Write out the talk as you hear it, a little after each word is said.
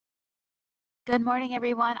Good morning,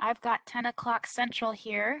 everyone. I've got 10 o'clock Central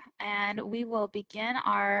here, and we will begin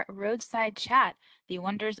our roadside chat, The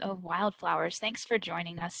Wonders of Wildflowers. Thanks for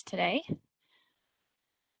joining us today.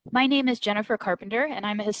 My name is Jennifer Carpenter, and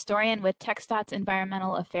I'm a historian with TxDOT's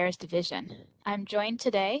Environmental Affairs Division. I'm joined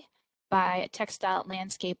today by TxDOT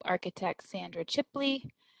landscape architect Sandra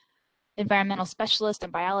Chipley, environmental specialist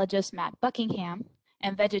and biologist Matt Buckingham,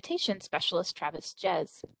 and vegetation specialist Travis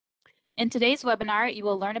Jez. In today's webinar, you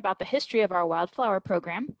will learn about the history of our wildflower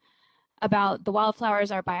program, about the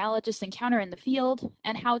wildflowers our biologists encounter in the field,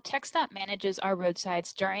 and how TxDOT manages our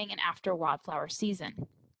roadsides during and after wildflower season.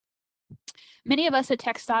 Many of us at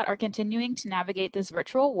TxDOT are continuing to navigate this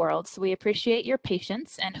virtual world, so we appreciate your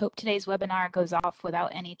patience and hope today's webinar goes off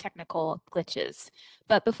without any technical glitches.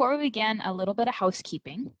 But before we begin, a little bit of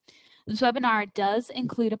housekeeping. This webinar does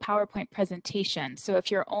include a PowerPoint presentation, so if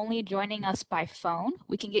you're only joining us by phone,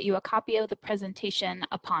 we can get you a copy of the presentation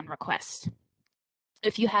upon request.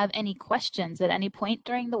 If you have any questions at any point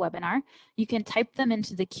during the webinar, you can type them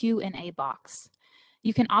into the Q&A box.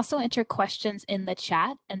 You can also enter questions in the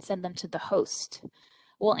chat and send them to the host.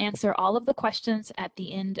 We'll answer all of the questions at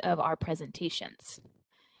the end of our presentations.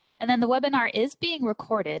 And then the webinar is being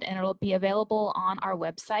recorded and it'll be available on our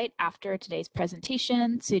website after today's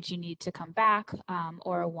presentation, should you need to come back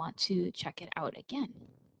or want to check it out again.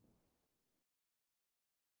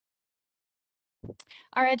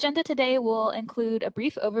 Our agenda today will include a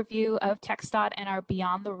brief overview of TxDOT and our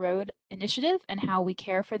Beyond the Road initiative and how we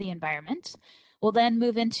care for the environment. We'll then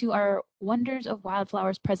move into our Wonders of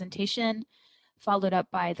Wildflowers presentation, followed up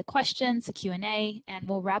by the questions, the Q&A, and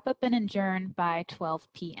we'll wrap up and adjourn by 12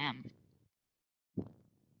 p.m.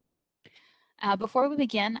 Before we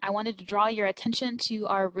begin, I wanted to draw your attention to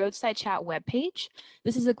our Roadside Chat webpage.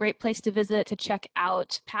 This is a great place to visit to check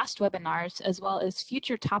out past webinars as well as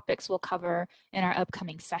future topics we'll cover in our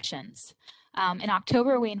upcoming sessions. In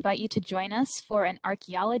October, we invite you to join us for an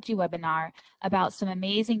archaeology webinar about some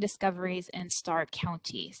amazing discoveries in Stark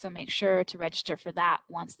County. So make sure to register for that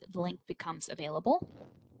once the link becomes available.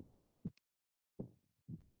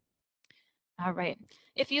 All right.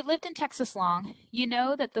 If you've lived in Texas long, you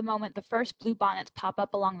know that the moment the first bluebonnets pop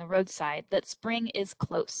up along the roadside, that spring is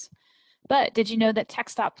close. But did you know that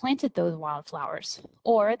TxDOT planted those wildflowers,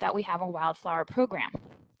 or that we have a wildflower program?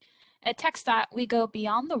 At TxDOT, we go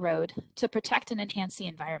beyond the road to protect and enhance the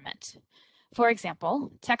environment. For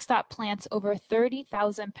example, TxDOT plants over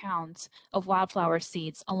 30,000 pounds of wildflower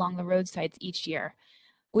seeds along the roadsides each year.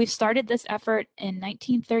 We've started this effort in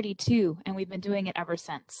 1932, and we've been doing it ever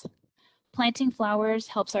since. Planting flowers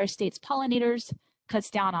helps our state's pollinators, cuts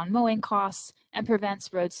down on mowing costs, and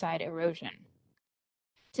prevents roadside erosion.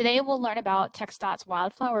 Today, we'll learn about TxDOT's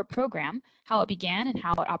wildflower program, how it began, and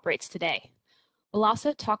how it operates today. We'll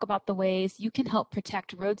also talk about the ways you can help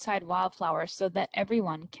protect roadside wildflowers so that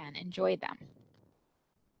everyone can enjoy them.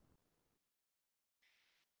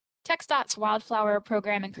 TxDOT's wildflower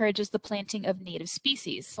program encourages the planting of native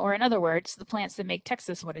species, or in other words, the plants that make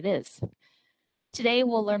Texas what it is. Today,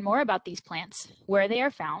 we'll learn more about these plants, where they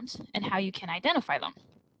are found, and how you can identify them.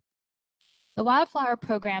 The wildflower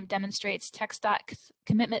program demonstrates TxDOT's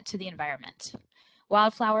commitment to the environment.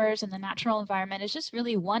 Wildflowers in the natural environment is just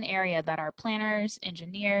really one area that our planners,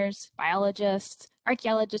 engineers, biologists,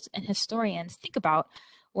 archaeologists, and historians think about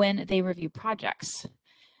when they review projects.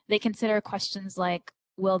 They consider questions like,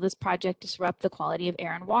 will this project disrupt the quality of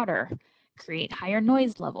air and water, create higher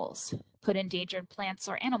noise levels, put endangered plants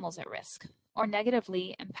or animals at risk, or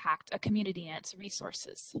negatively impact a community and its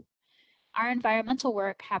resources? Our environmental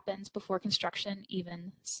work happens before construction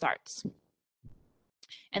even starts.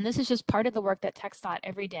 And this is just part of the work that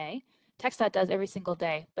TxDOT does every single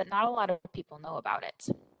day, but not a lot of people know about it.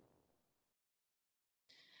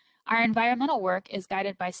 Our environmental work is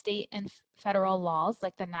guided by state and federal laws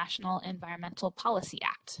like the National Environmental Policy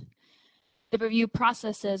Act. The review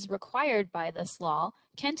processes required by this law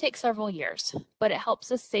can take several years, but it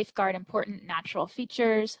helps us safeguard important natural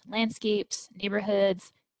features, landscapes,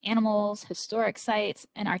 neighborhoods, animals, historic sites,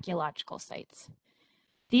 and archaeological sites.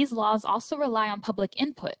 These laws also rely on public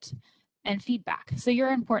input and feedback, so you're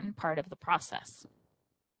an important part of the process.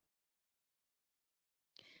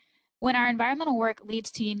 When our environmental work leads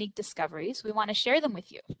to unique discoveries, we want to share them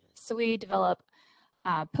with you. So we develop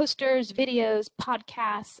posters, videos,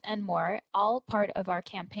 podcasts, and more, all part of our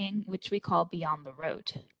campaign, which we call Beyond the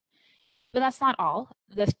Road. But that's not all.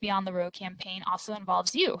 This Beyond the Road campaign also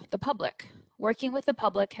involves you, the public. Working with the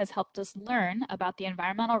public has helped us learn about the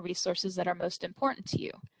environmental resources that are most important to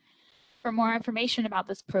you. For more information about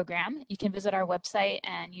this program, you can visit our website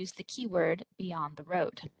and use the keyword Beyond the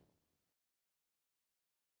Road.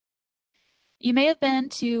 You may have been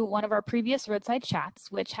to one of our previous roadside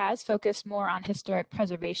chats, which has focused more on historic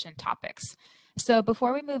preservation topics. So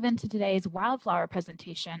before we move into today's wildflower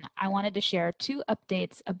presentation, I wanted to share 2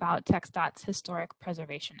 updates about TxDOT's historic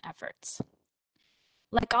preservation efforts.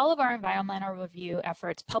 Like all of our environmental review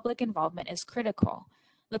efforts, public involvement is critical.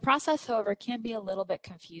 The process, however, can be a little bit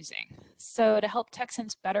confusing. So to help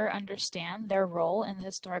Texans better understand their role in the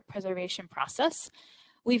historic preservation process,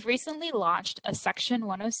 we've recently launched a Section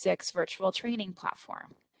 106 virtual training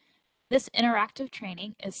platform. This interactive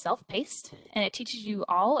training is self-paced, and it teaches you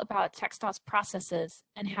all about TxDOT's processes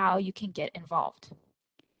and how you can get involved.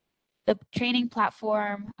 The training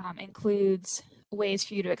platform includes ways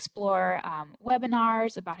for you to explore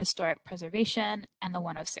webinars about historic preservation and the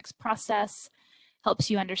 106 process,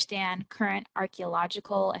 helps you understand current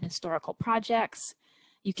archaeological and historical projects.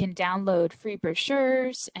 You can download free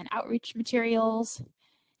brochures and outreach materials,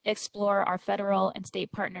 explore our federal and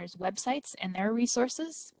state partners' websites and their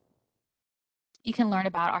resources. You can learn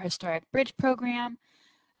about our historic bridge program,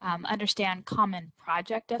 understand common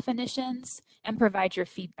project definitions, and provide your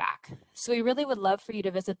feedback. So we really would love for you to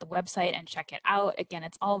visit the website and check it out. Again,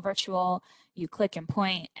 it's all virtual. You click and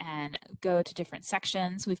point and go to different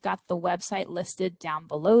sections. We've got the website listed down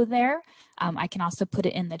below there. I can also put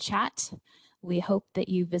it in the chat. We hope that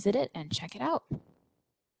you visit it and check it out.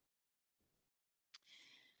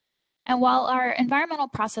 And while our environmental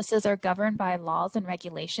processes are governed by laws and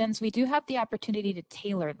regulations, we do have the opportunity to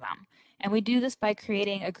tailor them. And we do this by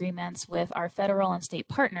creating agreements with our federal and state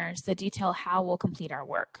partners that detail how we'll complete our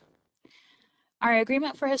work. Our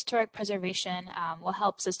agreement for historic preservation will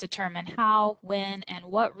help us determine how, when, and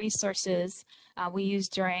what resources we use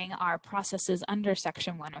during our processes under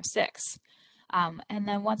Section 106. And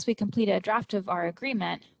then once we complete a draft of our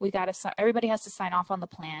agreement, everybody has to sign off on the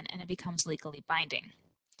plan and it becomes legally binding.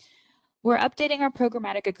 We're updating our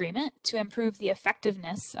programmatic agreement to improve the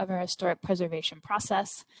effectiveness of our historic preservation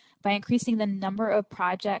process by increasing the number of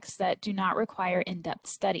projects that do not require in-depth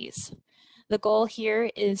studies. The goal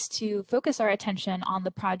here is to focus our attention on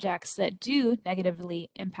the projects that do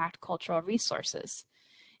negatively impact cultural resources,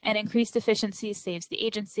 and increased efficiency saves the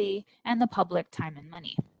agency and the public time and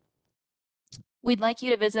money. We'd like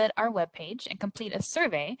you to visit our webpage and complete a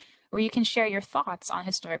survey where you can share your thoughts on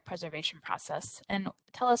historic preservation process and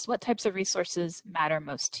tell us what types of resources matter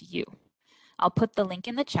most to you. I'll put the link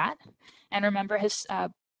in the chat, and remember,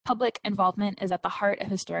 public involvement is at the heart of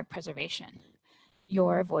historic preservation.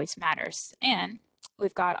 Your voice matters. And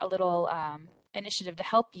we've got a little initiative to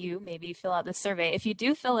help you maybe fill out the survey. If you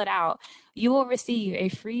do fill it out, you will receive a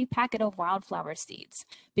free packet of wildflower seeds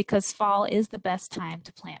because fall is the best time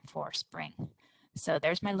to plant for spring. So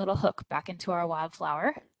there's my little hook back into our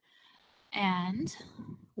wildflower. And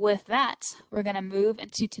with that, we're going to move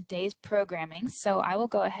into today's programming. So I will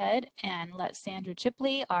go ahead and let Sandra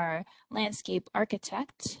Chipley, our landscape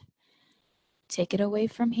architect, take it away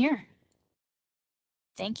from here.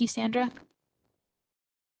 Thank you, Sandra.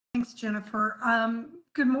 Thanks, Jennifer.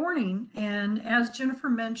 Good morning. And as Jennifer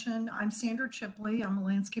mentioned, I'm Sandra Chipley. I'm a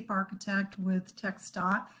landscape architect with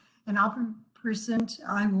TxDOT, and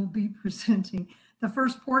I will be presenting the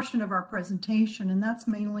first portion of our presentation, and that's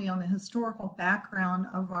mainly on the historical background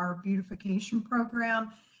of our beautification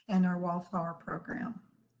program and our wildflower program.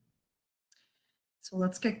 So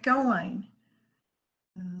let's get going.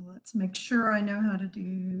 Let's make sure I know how to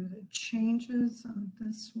do the changes on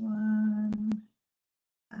this one.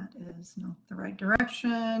 That is not the right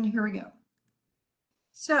direction. Here we go.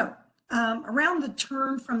 So around the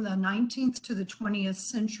turn from the 19th to the 20th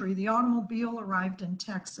century, the automobile arrived in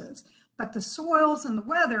Texas, but the soils and the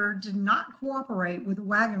weather did not cooperate with the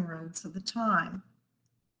wagon roads of the time.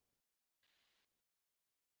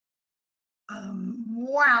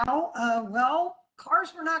 Well,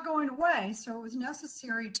 cars were not going away, so it was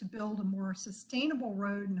necessary to build a more sustainable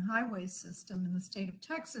road and highway system in the state of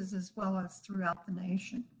Texas as well as throughout the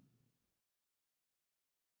nation.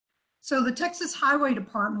 So the Texas Highway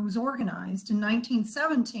Department was organized in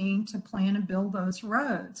 1917 to plan and build those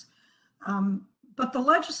roads. But the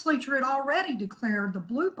legislature had already declared the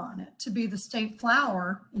bluebonnet to be the state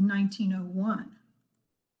flower in 1901.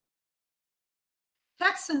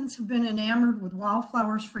 Texans have been enamored with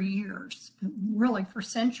wildflowers for years, really for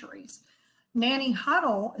centuries. Nanny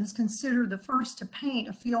Huddle is considered the first to paint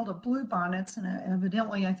a field of bluebonnets, and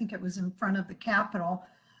evidently I think it was in front of the Capitol,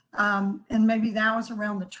 and maybe that was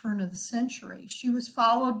around the turn of the century. She was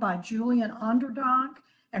followed by Julian Onderdonk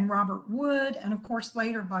and Robert Wood, and of course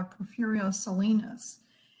later by Porfirio Salinas.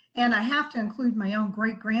 And I have to include my own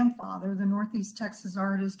great-grandfather, the Northeast Texas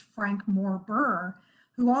artist Frank Moore Burr,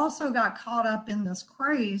 who also got caught up in this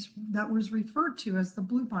craze that was referred to as the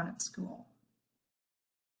Bluebonnet School.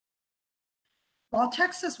 While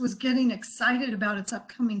Texas was getting excited about its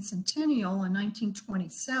upcoming centennial in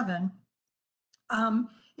 1927,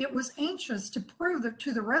 it was anxious to prove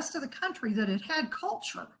to the rest of the country that it had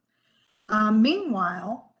culture.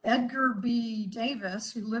 Meanwhile, Edgar B.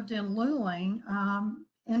 Davis, who lived in Luling,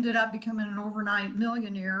 ended up becoming an overnight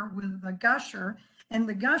millionaire with the Gusher. And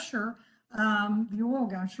the Gusher, the oil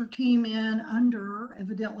gusher, came in under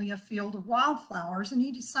evidently a field of wildflowers. And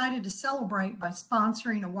he decided to celebrate by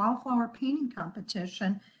sponsoring a wildflower painting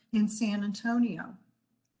competition in San Antonio.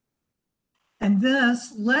 And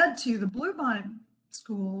this led to the Bluebonnet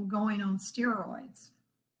School going on steroids.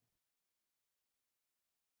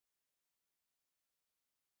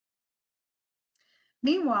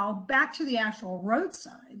 Meanwhile, back to the actual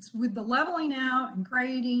roadsides, with the leveling out and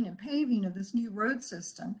grading and paving of this new road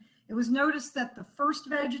system, it was noticed that the first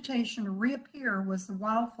vegetation to reappear was the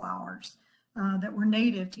wildflowers that were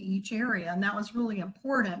native to each area. And that was really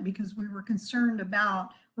important because we were concerned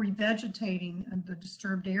about revegetating the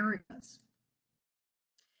disturbed areas.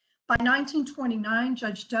 By 1929,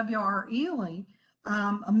 Judge W.R. Ely,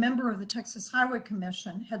 a member of the Texas Highway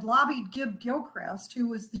Commission, had lobbied Gib Gilchrist, who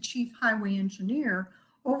was the chief highway engineer,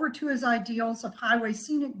 over to his ideals of highway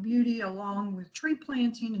scenic beauty along with tree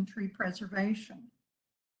planting and tree preservation.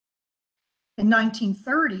 In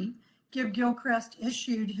 1930, Gib Gilchrist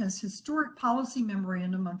issued his historic policy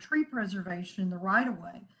memorandum on tree preservation in the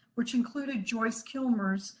right-of-way, which included Joyce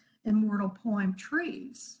Kilmer's immortal poem,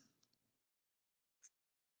 Trees.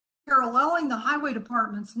 Paralleling the highway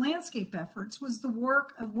department's landscape efforts was the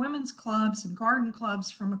work of women's clubs and garden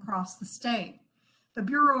clubs from across the state. The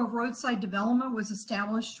Bureau of Roadside Development was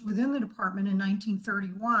established within the department in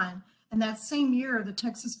 1931, and that same year, the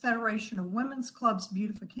Texas Federation of Women's Clubs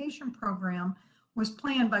Beautification Program was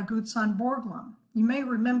planned by Gutzon Borglum. You may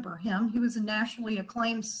remember him. He was a nationally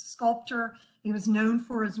acclaimed sculptor. He was known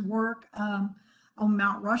for his work on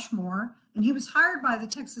Mount Rushmore, and he was hired by the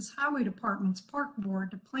Texas Highway Department's Park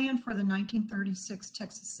Board to plan for the 1936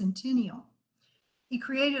 Texas Centennial. He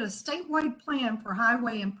created a statewide plan for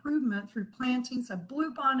highway improvement through plantings of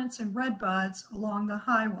bluebonnets and redbuds along the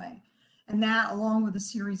highway, and that along with a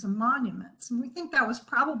series of monuments. And we think that was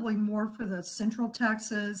probably more for the Central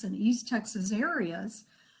Texas and East Texas areas,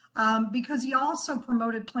 because he also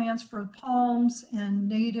promoted plans for palms and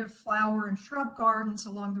native flower and shrub gardens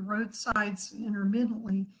along the roadsides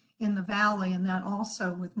intermittently in the valley, and that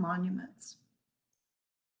also with monuments.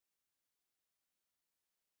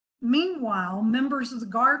 Meanwhile, members of the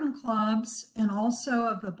garden clubs and also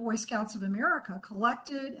of the Boy Scouts of America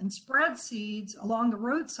collected and spread seeds along the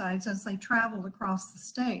roadsides as they traveled across the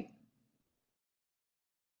state.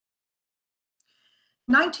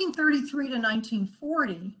 1933 to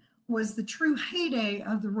 1940 was the true heyday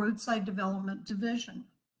of the Roadside Development Division.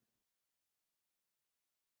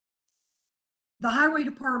 The Highway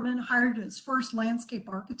Department hired its first landscape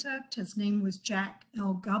architect. His name was Jack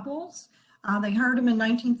L. Gubbles. They hired him in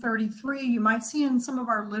 1933. You might see in some of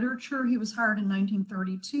our literature, he was hired in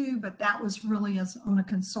 1932, but that was really on a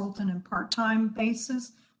consultant and part-time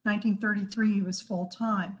basis. 1933, he was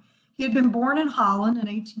full-time. He had been born in Holland in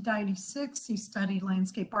 1896. He studied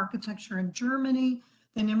landscape architecture in Germany,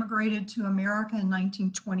 then immigrated to America in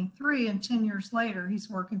 1923, and 10 years later, he's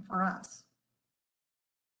working for us.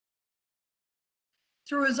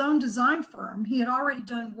 Through his own design firm, he had already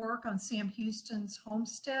done work on Sam Houston's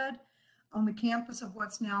homestead on the campus of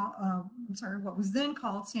what's now, what was then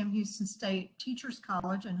called Sam Houston State Teachers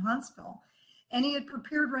College in Huntsville. And he had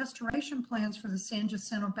prepared restoration plans for the San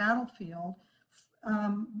Jacinto battlefield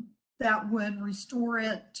that would restore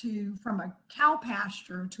it from a cow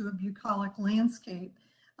pasture to a bucolic landscape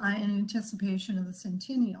in anticipation of the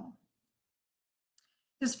centennial.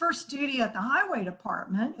 His first duty at the Highway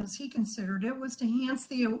Department, as he considered it, was to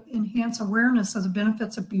enhance awareness of the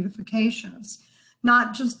benefits of beautifications,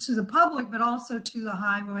 not just to the public, but also to the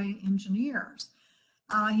highway engineers.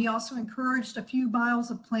 He also encouraged a few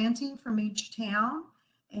miles of planting from each town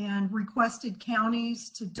and requested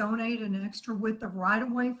counties to donate an extra width of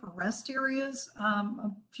right-of-way for rest areas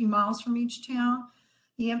a few miles from each town.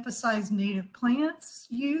 He emphasized native plants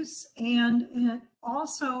use, and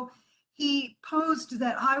also he posed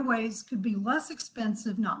that highways could be less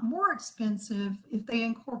expensive, not more expensive, if they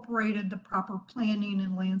incorporated the proper planning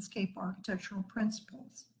and landscape architectural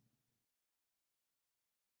principles.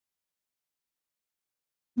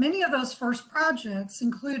 Many of those first projects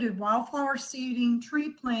included wildflower seeding,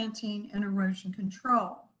 tree planting, and erosion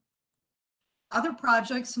control. Other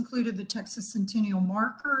projects included the Texas Centennial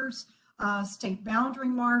markers, state boundary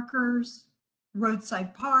markers,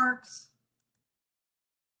 roadside parks,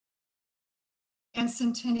 and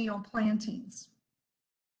centennial plantings.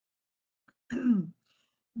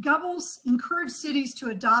 Goebbels encouraged cities to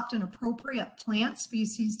adopt an appropriate plant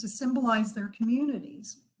species to symbolize their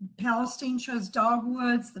communities. Palestine chose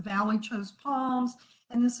dogwoods, the valley chose palms,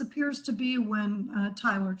 and this appears to be when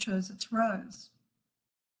Tyler chose its rose.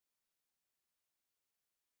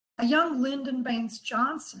 A young Lyndon Baines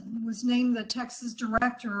Johnson was named the Texas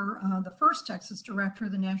director, the first Texas director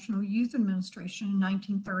of the National Youth Administration in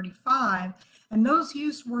 1935, and those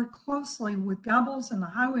youths worked closely with Goebbels and the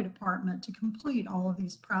Highway Department to complete all of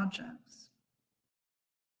these projects.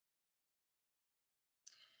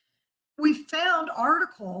 We found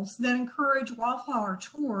articles that encourage wildflower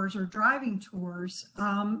tours or driving tours,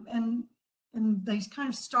 and they kind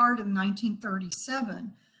of started in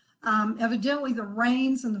 1937. Evidently, the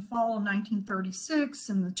rains in the fall of 1936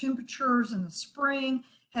 and the temperatures in the spring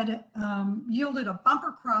had yielded a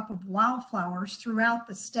bumper crop of wildflowers throughout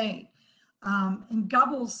the state. And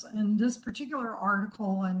Goebbels, in this particular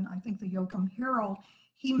article, and I think the Yoakum Herald,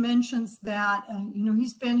 he mentions that,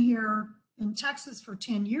 he's been here in Texas for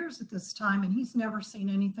 10 years at this time, and he's never seen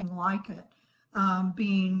anything like it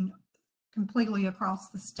being completely across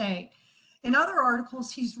the state. In other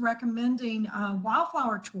articles, he's recommending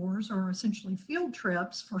wildflower tours, or essentially field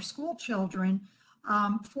trips for school children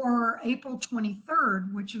for April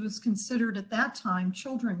 23rd, which was considered at that time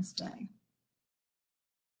Children's Day.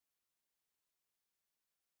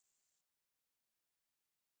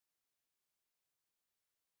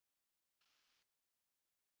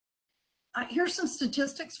 Here's some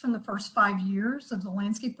statistics from the first 5 years of the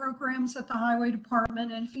landscape programs at the Highway Department.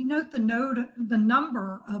 And if you note the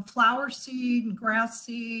number of flower seed and grass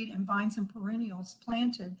seed and vines and perennials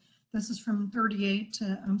planted, this is from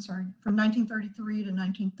 1933 to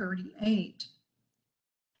 1938.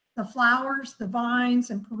 The flowers, the vines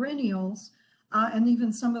and perennials, and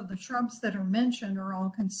even some of the shrubs that are mentioned are all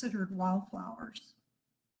considered wildflowers.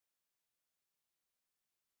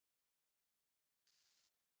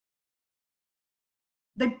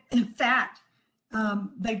 In fact,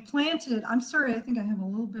 they planted, I'm sorry, I think I have a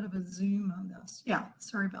little bit of a zoom on this. Yeah,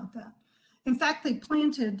 sorry about that. In fact, they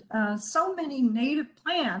planted so many native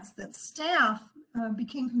plants that staff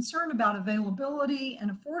became concerned about availability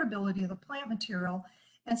and affordability of the plant material.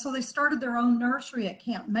 And so they started their own nursery at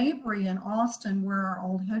Camp Mabry in Austin, where our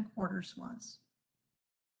old headquarters was.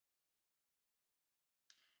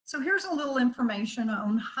 So here's a little information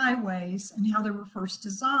on highways and how they were first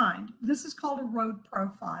designed. This is called a road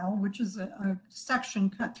profile, which is a section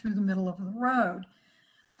cut through the middle of the road.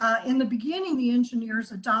 In the beginning, the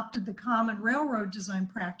engineers adopted the common railroad design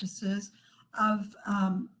practices of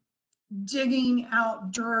digging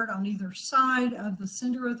out dirt on either side of the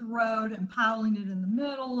center of the road and piling it in the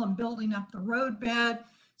middle and building up the roadbed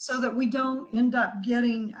so that we don't end up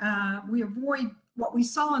getting, we avoid what we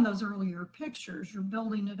saw in those earlier pictures. You're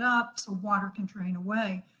building it up so water can drain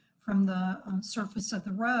away from the surface of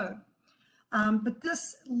the road. But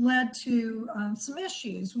this led to some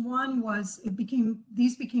issues. One was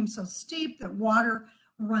these became so steep that water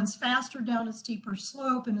runs faster down a steeper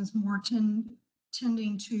slope and is more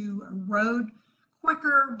tending to erode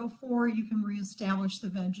quicker before you can reestablish the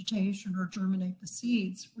vegetation or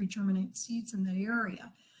regerminate seeds in the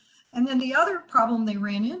area. And then the other problem they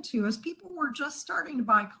ran into is people were just starting to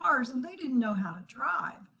buy cars and they didn't know how to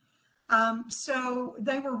drive. So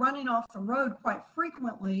they were running off the road quite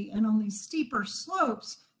frequently, and on these steeper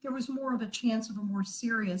slopes, there was more of a chance of a more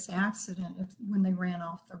serious accident when they ran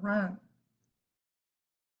off the road.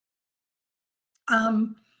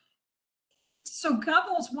 So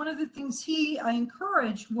Goebbels, one of the things he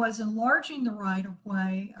encouraged was enlarging the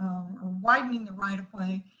right-of-way or widening the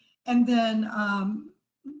right-of-way, and then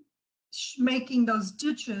making those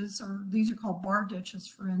ditches, or these are called bar ditches,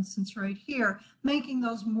 for instance, right here, making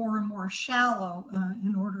those more and more shallow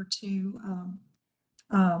in order to,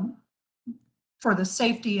 for the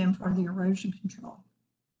safety and for the erosion control.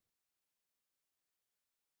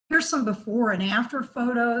 Here's some before and after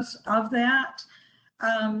photos of that.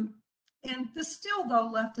 And this still, though,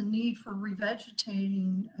 left a need for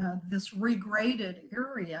revegetating this regraded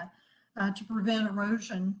area to prevent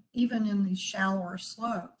erosion, even in these shallower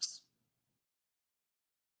slopes.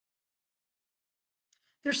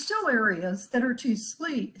 There's still areas that are too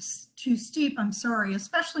steep,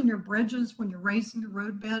 especially near bridges when you're raising the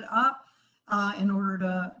roadbed up in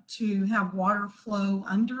order to have water flow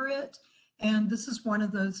under it. And this is one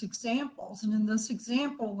of those examples. And in this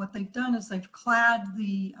example, what they've done is they've clad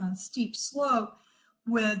the steep slope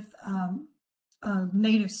with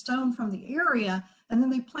native stone from the area, and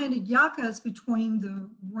then they planted yuccas between the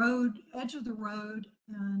edge of the road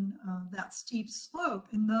and that steep slope,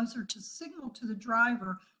 and those are to signal to the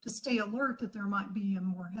driver to stay alert that there might be a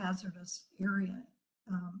more hazardous area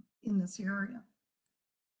in this area.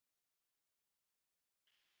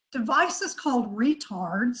 Devices called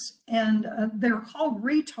retards, and they're called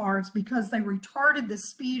retards because they retarded the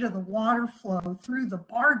speed of the water flow through the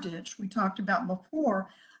bar ditch we talked about before,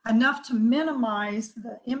 enough to minimize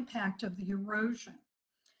the impact of the erosion.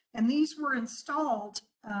 And these were installed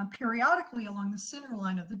periodically along the center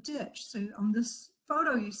line of the ditch. So on this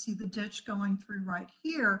photo, you see the ditch going through right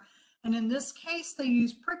here. And in this case, they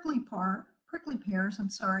use prickly pears,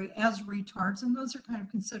 as retards. And those are kind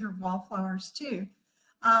of considered wildflowers too.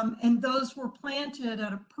 And those were planted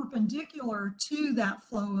at a perpendicular to that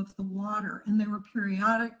flow of the water, and they were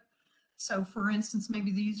periodic. So for instance,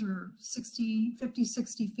 maybe these are 50,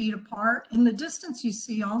 60 feet apart. In the distance you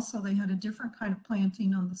see also, they had a different kind of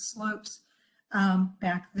planting on the slopes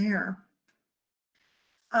back there.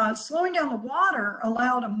 Slowing down the water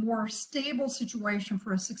allowed a more stable situation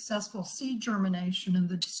for a successful seed germination in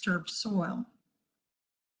the disturbed soil.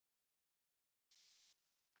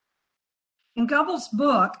 In Goebbels'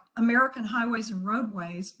 book, American Highways and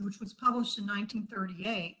Roadways, which was published in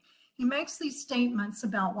 1938, he makes these statements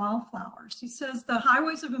about wildflowers. He says, the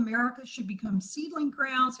highways of America should become seedling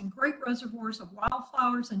grounds and great reservoirs of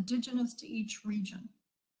wildflowers indigenous to each region.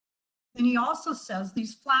 And he also says,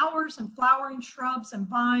 these flowers and flowering shrubs and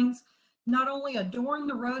vines not only adorn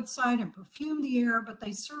the roadside and perfume the air, but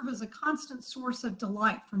they serve as a constant source of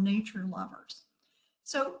delight for nature lovers.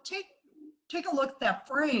 So take a look at that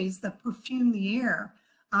phrase, that perfume the air,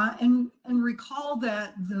 and recall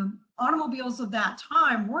that the automobiles of that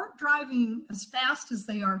time weren't driving as fast as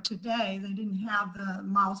they are today. They didn't have the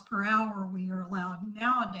miles per hour we are allowed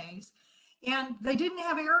nowadays, and they didn't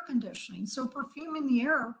have air conditioning. So perfuming the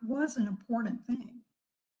air was an important thing.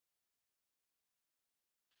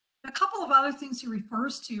 A couple of other things he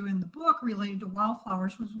refers to in the book related to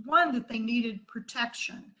wildflowers was one, that they needed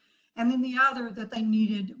protection. And then the other, that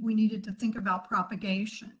we needed to think about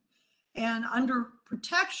propagation. And under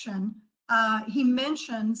protection, he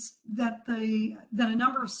mentions that a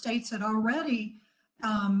number of states had already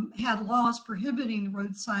had laws prohibiting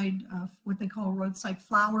roadside, what they call roadside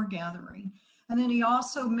flower gathering. And then he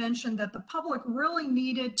also mentioned that the public really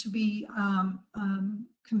needed to be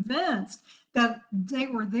convinced that they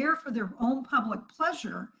were there for their own public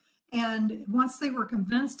pleasure. And once they were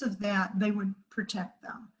convinced of that, they would protect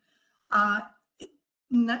them.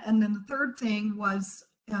 And then the third thing was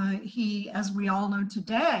he, as we all know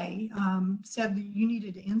today, said that you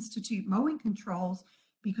needed to institute mowing controls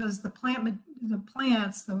because the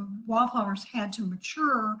wildflowers had to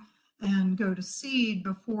mature and go to seed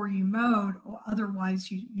before you mowed, or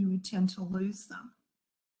otherwise you would tend to lose them.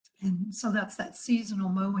 And so that's that seasonal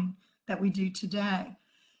mowing that we do today.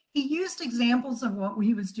 He used examples of what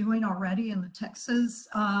he was doing already in the Texas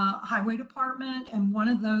Highway Department, and one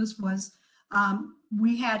of those was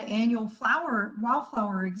we had annual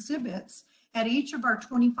wildflower exhibits at each of our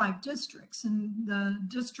 25 districts, and the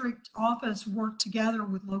district office worked together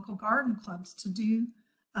with local garden clubs to do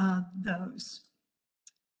those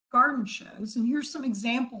garden shows. And here's some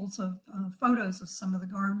examples of photos of some of the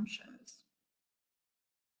garden shows.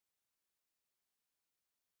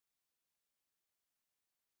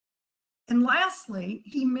 And lastly,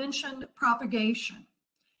 he mentioned propagation.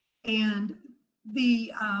 And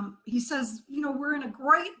he says, you know, we're in a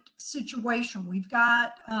great situation. We've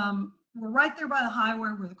got, we're right there by the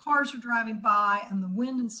highway where the cars are driving by, and the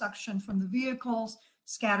wind and suction from the vehicles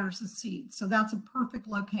scatters the seed. So that's a perfect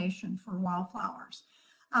location for wildflowers.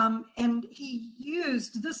 And he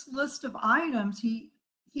used this list of items he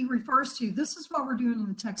refers to. This is what we're doing in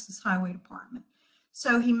the Texas Highway Department.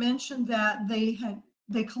 So he mentioned that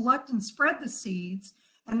they collect and spread the seeds,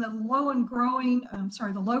 and the low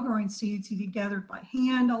growing seeds he gathered by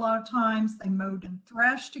hand a lot of times. They mowed and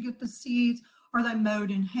threshed to get the seeds, or they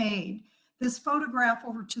mowed and hayed. This photograph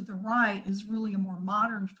over to the right is really a more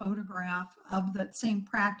modern photograph of that same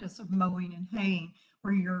practice of mowing and haying,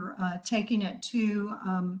 where you're taking it to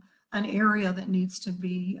an area that needs to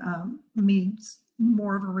be means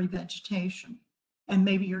more of a revegetation. And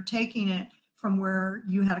maybe you're taking it from where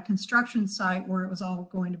you had a construction site where it was all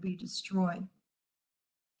going to be destroyed.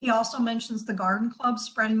 He also mentions the garden club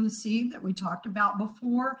spreading the seed that we talked about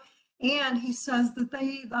before. And he says that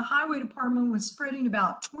the highway department was spreading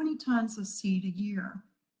about 20 tons of seed a year.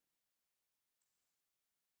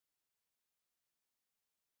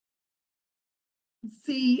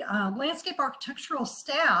 The landscape architectural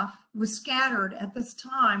staff was scattered at this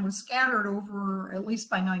time, over, at least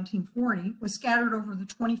by 1940, was scattered over the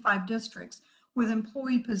 25 districts, with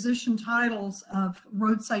employee position titles of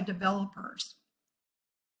roadside developers.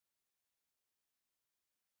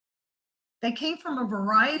 They came from a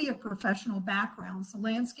variety of professional backgrounds: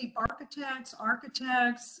 landscape architects,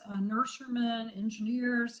 nurserymen,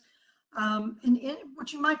 engineers.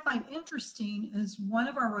 What you might find interesting is one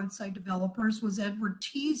of our roadside developers was Edward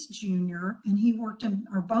Tees Jr., and he worked in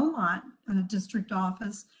our Beaumont district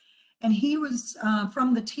office. And he was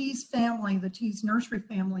from the Tees family, the Tees nursery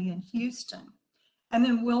family in Houston. And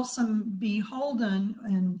then Wilson B. Holden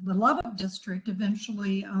in the Lubbock district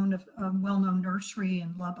eventually owned a well-known nursery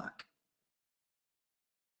in Lubbock.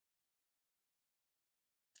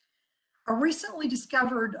 A recently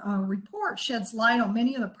discovered report sheds light on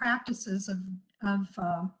many of the practices of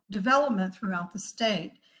development throughout the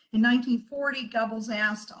state. In 1940, Goebbels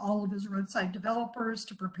asked all of his roadside developers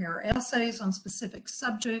to prepare essays on specific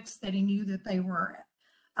subjects that he knew that they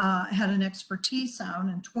had an expertise on,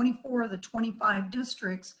 and 24 of the 25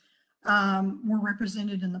 districts were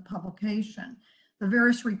represented in the publication. The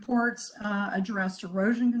various reports addressed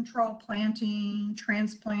erosion control, planting,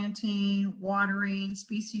 transplanting, watering,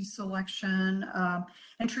 species selection,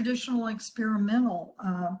 and traditional experimental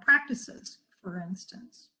practices, for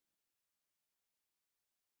instance.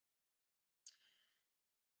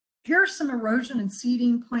 Here are some erosion and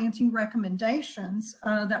seeding planting recommendations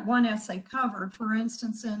that one essay covered. For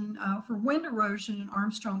instance, for wind erosion in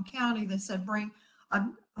Armstrong County, they said bring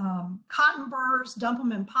cotton burrs, dump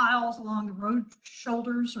them in piles along the road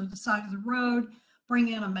shoulders or the side of the road, bring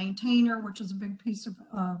in a maintainer, which is a big piece of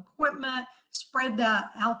equipment, spread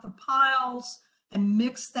that out the piles and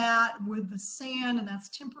mix that with the sand, and that's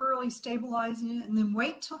temporarily stabilizing it, and then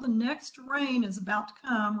wait till the next rain is about to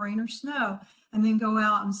come, rain or snow, and then go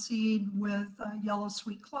out and seed with yellow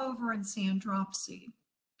sweet clover and sand drop seed.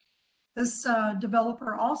 This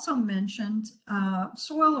developer also mentioned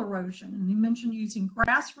soil erosion, and he mentioned using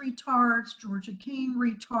grass retards, Georgia cane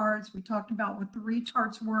retards. We talked about what the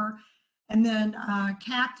retards were, and then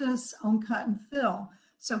cactus on cut and fill.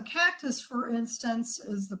 So cactus, for instance,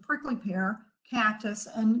 is the prickly pear cactus,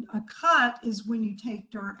 and a cut is when you take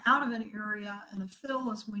dirt out of an area, and a fill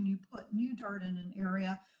is when you put new dirt in an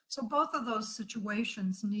area. So both of those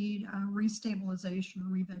situations need restabilization or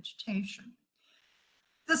revegetation.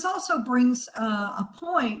 This also brings up a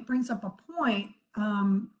point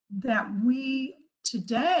that we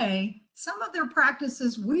today, some of their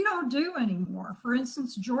practices we don't do anymore. For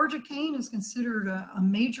instance, Georgia cane is considered a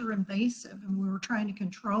major invasive, and we were trying to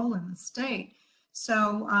control in the state.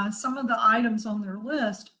 So some of the items on their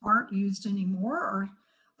list aren't used anymore,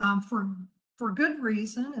 or for good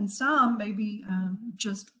reason, and some maybe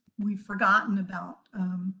just we've forgotten about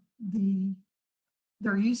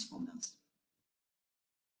their usefulness.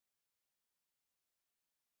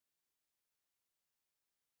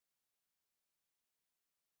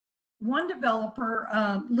 One developer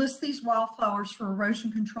lists these wildflowers for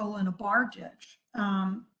erosion control in a bar ditch,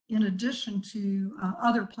 in addition to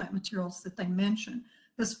other plant materials that they mention.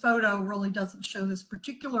 This photo really doesn't show this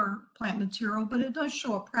particular plant material, but it does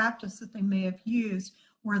show a practice that they may have used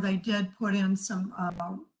where they did put in some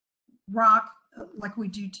rock, like we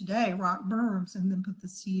do today, rock berms, and then put the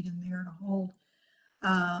seed in there to hold.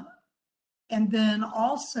 And then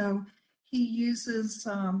also he uses,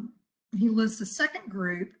 he lists a second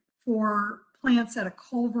group for plants at a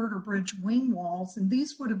culvert or bridge wing walls, and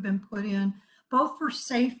these would have been put in both for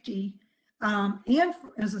safety and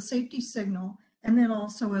as a safety signal, and then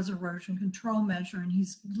also as erosion control measure. And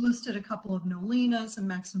he's listed a couple of Nolinas and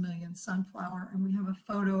Maximilian sunflower, and we have a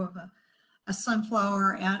photo of a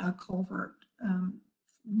sunflower at a culvert,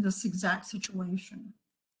 this exact situation.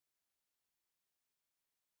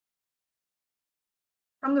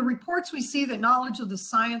 From the reports, we see that knowledge of the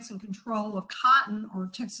science and control of cotton or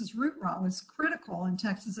Texas root rot was critical in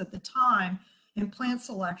Texas at the time in plant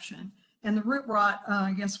selection. And the root rot,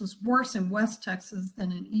 I guess, was worse in West Texas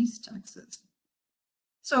than in East Texas.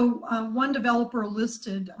 So one developer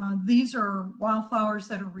listed, these are wildflowers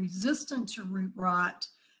that are resistant to root rot,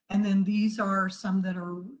 and then these are some that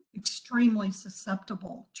are extremely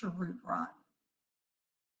susceptible to root rot.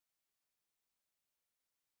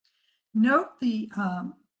 Note the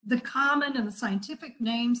common and the scientific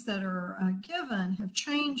names that are given have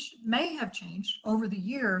changed, may have changed over the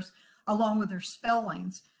years, along with their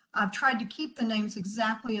spellings. I've tried to keep the names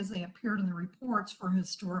exactly as they appeared in the reports for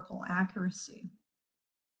historical accuracy.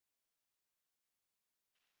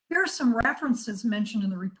 Here are some references mentioned in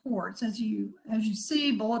the reports. As you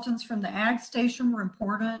see, bulletins from the Ag Station were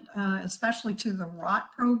important, especially to the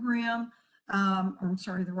rot program,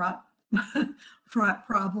 the rot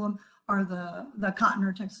problem. are the cotton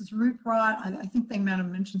or Texas root rot. I think they might have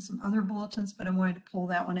mentioned some other bulletins, but I wanted to pull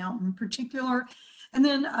that one out in particular. And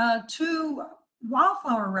then two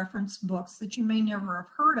wildflower reference books that you may never have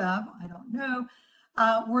heard of, I don't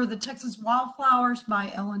know, were the Texas Wildflowers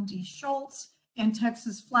by Ellen D. Schultz and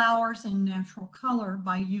Texas Flowers in Natural Color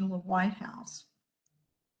by Eula Whitehouse.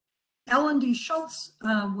 Ellen D. Schultz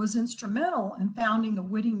was instrumental in founding the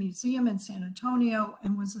Whitty Museum in San Antonio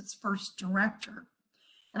and was its first director.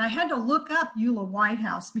 And I had to look up Eula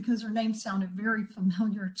Whitehouse because her name sounded very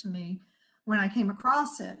familiar to me when I came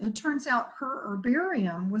across it. It turns out her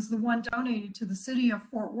herbarium was the one donated to the city of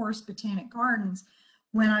Fort Worth Botanic Gardens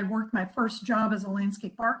when I worked my first job as a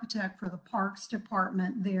landscape architect for the Parks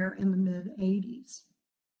Department there in the mid-'80s.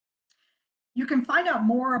 You can find out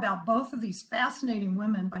more about both of these fascinating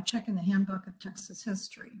women by checking the Handbook of Texas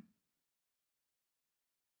History.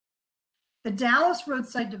 The Dallas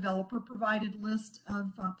roadside developer provided a list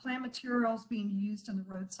of plant materials being used in the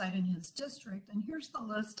roadside in his district. And here's the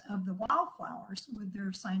list of the wildflowers with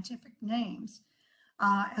their scientific names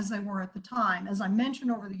as they were at the time. As I mentioned,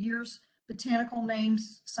 over the years, botanical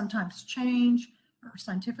names sometimes change, or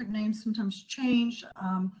scientific names sometimes change.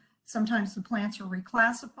 Sometimes the plants are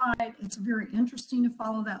reclassified. It's very interesting to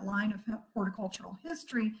follow that line of horticultural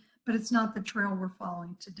history, but it's not the trail we're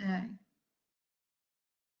following today.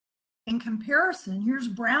 In comparison, here's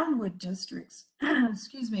Brownwood District's,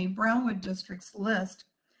 Brownwood District's list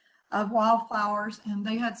of wildflowers, and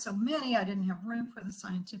they had so many I didn't have room for the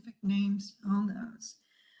scientific names on those.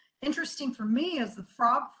 Interesting for me is the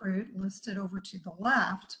frog fruit listed over to the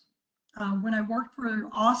left. When I worked for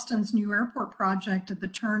Austin's new airport project at the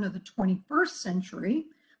turn of the 21st century,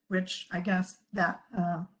 which I guess that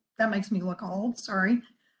makes me look old, sorry.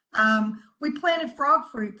 We planted frog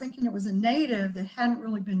fruit thinking it was a native that hadn't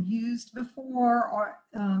really been used before, or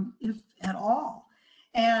if at all.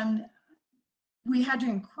 And we had to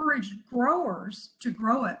encourage growers to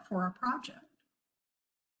grow it for our project.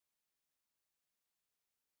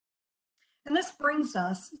 And this brings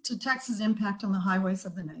us to Texas' impact on the highways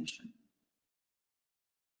of the nation.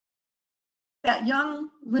 That young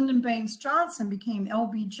Lyndon Baines Johnson became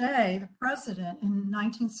LBJ, the president, in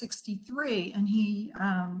 1963, and he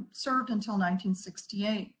served until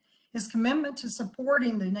 1968. His commitment to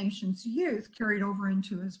supporting the nation's youth carried over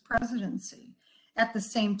into his presidency. At the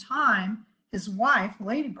same time, his wife,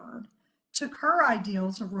 Lady Bird, took her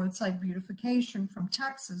ideals of roadside beautification from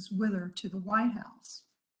Texas with her to the White House.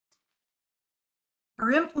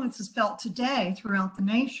 Her influence is felt today throughout the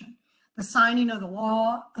nation. The signing of the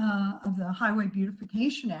law of the Highway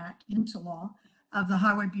Beautification Act into law of the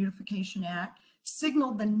Highway Beautification Act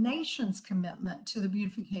signaled the nation's commitment to the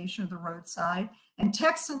beautification of the roadside, and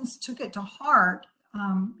Texans took it to heart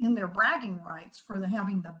in their bragging rights for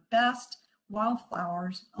having the best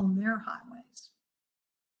wildflowers on their highways.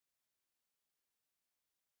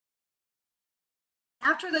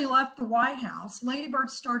 After they left the White House, Lady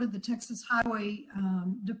Bird started the Texas Highway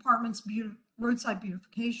Department's Roadside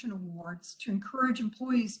Beautification Awards to encourage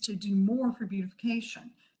employees to do more for beautification.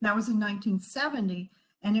 And that was in 1970,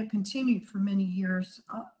 and it continued for many years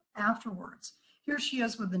afterwards. Here she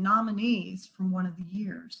is with the nominees from one of the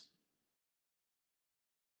years.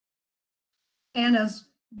 And as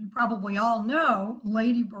you probably all know,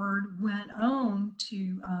 Lady Bird went on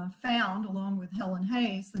to found, along with Helen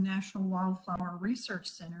Hayes, the National Wildflower Research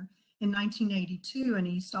Center in 1982 in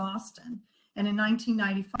East Austin. And in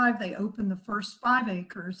 1995, they opened the first 5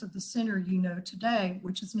 acres of the center you know today,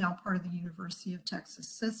 which is now part of the University of Texas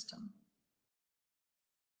system.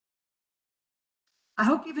 I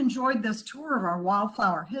hope you've enjoyed this tour of our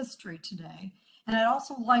wildflower history today. And I'd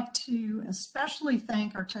also like to especially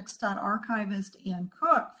thank our TxDOT archivist, Ann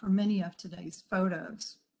Cook, for many of today's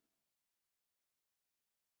photos.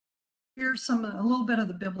 Here's a little bit of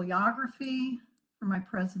the bibliography for my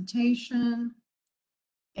presentation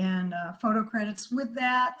and photo credits with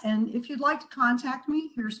that. And if you'd like to contact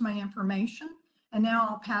me, here's my information. And now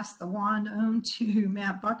I'll pass the wand on to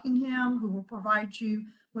Matt Buckingham, who will provide you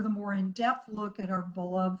with a more in-depth look at our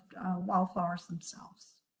beloved wildflowers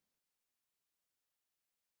themselves.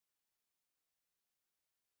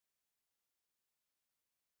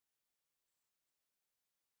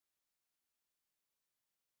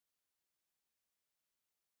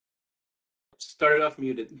 Started off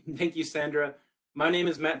muted. Thank you, Sandra. My name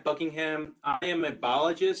is Matt Buckingham. I am a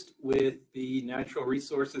biologist with the Natural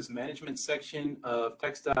Resources Management section of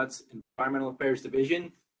TxDOT's Environmental Affairs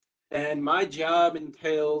Division. And my job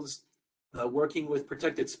entails working with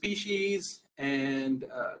protected species and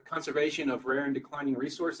conservation of rare and declining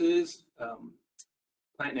resources,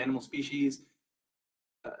 plant and animal species,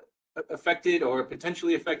 affected or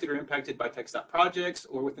potentially affected or impacted by TxDOT projects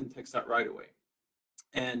or within TxDOT right-of-way.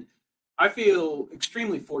 And I feel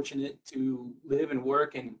extremely fortunate to live and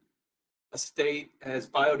work in a state as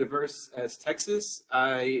biodiverse as Texas.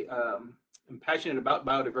 I am passionate about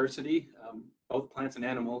biodiversity, both plants and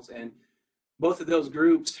animals, and both of those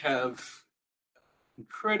groups have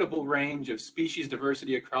incredible range of species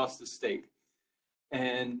diversity across the state.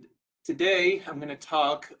 And today I'm going to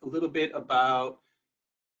talk a little bit about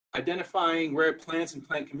identifying rare plants and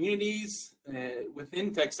plant communities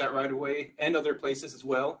within TxDOT right-of-way and other places as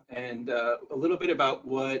well, and a little bit about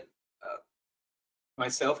what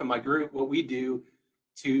myself and my group, what we do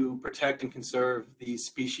to protect and conserve these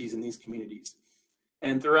species in these communities.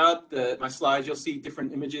 And throughout my slides, you'll see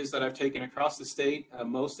different images that I've taken across the state.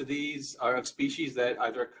 Most of these are of species that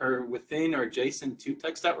either occur within or adjacent to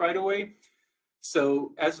TxDOT right-of-way.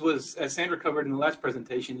 So as Sandra covered in the last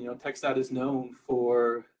presentation, TxDOT is known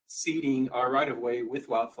for seeding our right-of-way with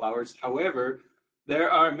wildflowers. However,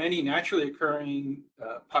 there are many naturally occurring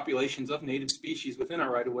populations of native species within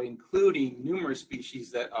our right-of-way, including numerous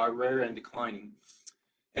species that are rare and declining.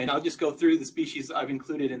 And I'll just go through the species I've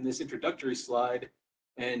included in this introductory slide.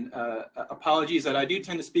 And apologies that I do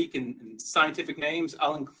tend to speak in scientific names.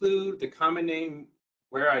 I'll include the common name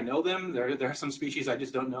where I know them. There are some species I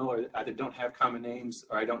just don't know, or either don't have common names,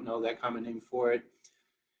 or I don't know that common name for it.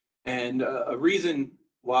 And a reason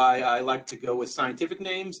why I like to go with scientific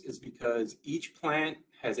names is because each plant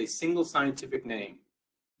has a single scientific name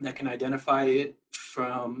that can identify it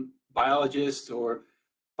from biologists or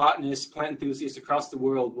botanists, plant enthusiasts across the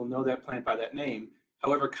world will know that plant by that name.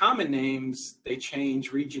 However, common names, they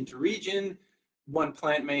change region to region. One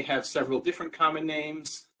plant may have several different common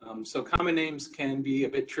names, so common names can be a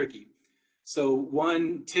bit tricky. So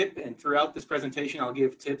one tip, and throughout this presentation, I'll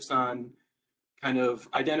give tips on kind of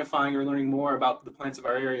identifying or learning more about the plants of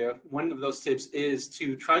our area. One of those tips is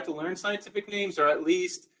to try to learn scientific names, or at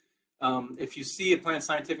least if you see a plant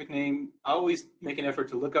scientific name, always make an effort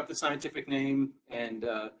to look up the scientific name and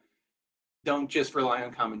don't just rely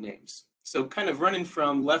on common names. So kind of running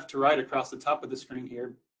from left to right across the top of the screen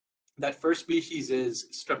here, that first species is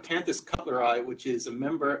Streptanthus cutleri, which is a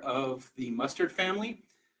member of the mustard family.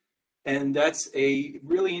 And that's a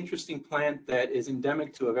really interesting plant that is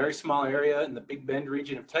endemic to a very small area in the Big Bend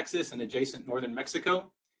region of Texas and adjacent northern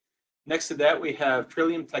Mexico. Next to that, we have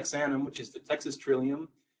Trillium texanum, which is the Texas trillium.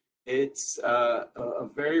 It's a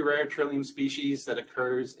very rare trillium species that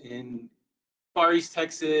occurs in Far East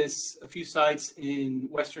Texas, a few sites in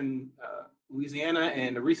western Louisiana,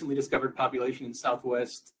 and a recently discovered population in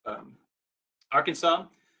southwest Arkansas.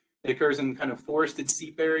 It occurs in kind of forested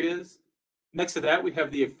steppe areas. Next to that, we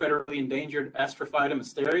have the federally endangered Astrophytum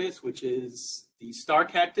asterius, which is the star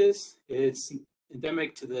cactus. It's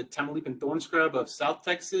endemic to the Tamaulipan thorn scrub of South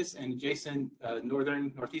Texas and adjacent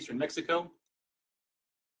northeastern Mexico.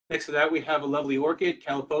 Next to that, we have a lovely orchid,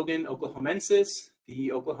 Calopogon oklahomensis,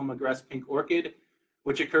 the Oklahoma grass pink orchid,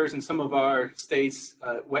 which occurs in some of our state's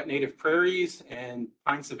wet native prairies and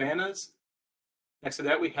pine savannas. Next to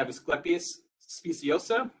that, we have Asclepias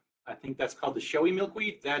speciosa. I think that's called the showy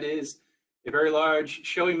milkweed. That is a very large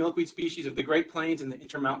showy milkweed species of the Great Plains in the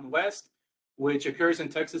Intermountain West, which occurs in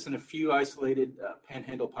Texas in a few isolated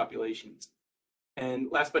panhandle populations.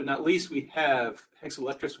 And last but not least, we have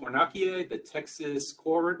Hexaleptris warnockiae, the Texas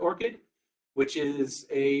corward orchid, which is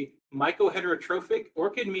a mycoheterotrophic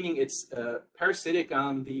orchid, meaning it's parasitic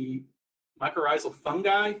on the mycorrhizal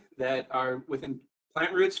fungi that are within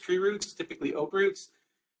plant roots, tree roots, typically oak roots.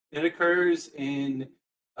 It occurs in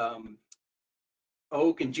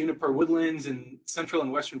oak and juniper woodlands in central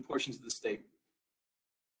and western portions of the state.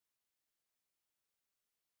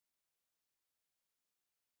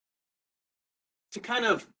 To kind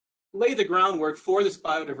of lay the groundwork for this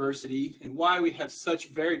biodiversity and why we have such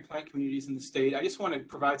varied plant communities in the state, I just want to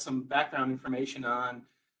provide some background information on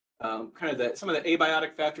kind of some of the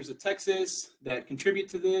abiotic factors of Texas that contribute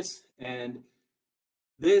to this. And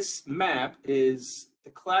this map is the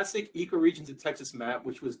classic ecoregions of Texas map,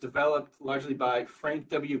 which was developed largely by Frank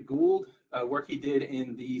W. Gould, work he did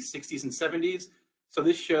in the 60s and 70s. So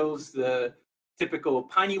this shows the typical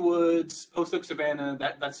piney woods, post oak savanna,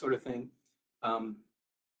 that sort of thing.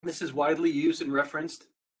 This is widely used and referenced.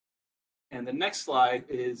 And the next slide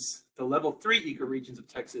is the level 3 ecoregions of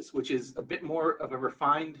Texas, which is a bit more of a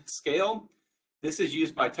refined scale. This is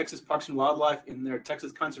used by Texas Parks and Wildlife in their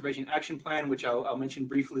Texas Conservation Action Plan, which I'll mention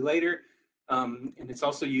briefly later. And it's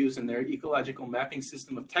also used in their ecological mapping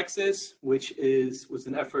system of Texas, which was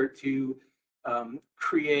an effort to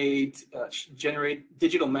generate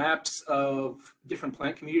digital maps of different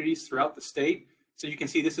plant communities throughout the state. So you can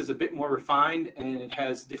see this is a bit more refined, and it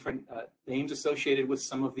has different names associated with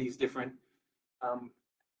some of these different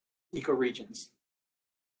ecoregions.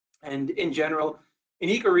 And in general, an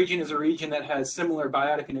ecoregion is a region that has similar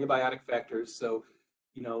biotic and abiotic factors. So,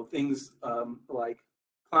 things like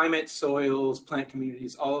climate, soils, plant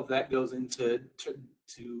communities, all of that goes into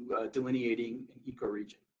delineating an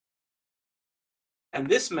ecoregion. And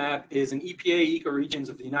this map is an EPA ecoregions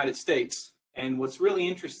of the United States. And what's really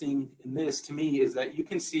interesting in this to me is that you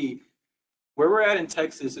can see where we're at in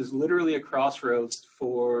Texas is literally a crossroads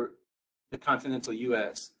for the continental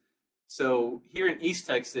US. So here in East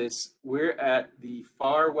Texas, we're at the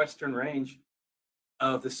far western range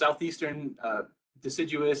of the southeastern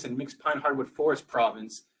deciduous and mixed pine hardwood forest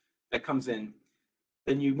province that comes in.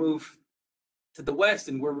 Then you move to the west,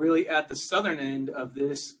 and we're really at the southern end of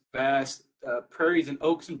this vast prairies and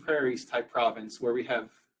oaks and prairies type province, where we have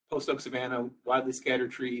post oak savanna, widely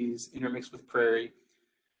scattered trees intermixed with prairie.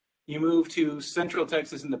 You move to central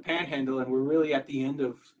Texas in the Panhandle, and we're really at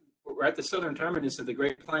the we're at the southern terminus of the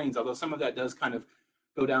Great Plains, although some of that does kind of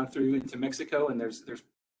go down through into Mexico, and there's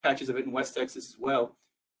patches of it in West Texas as well.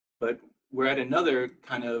 But we're at another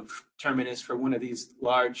kind of terminus for one of these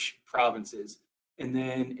large provinces. And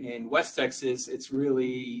then in West Texas, it's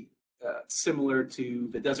really similar to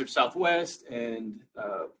the desert Southwest and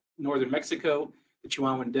northern Mexico, the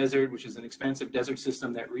Chihuahuan Desert, which is an expansive desert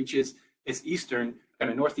system that reaches its eastern,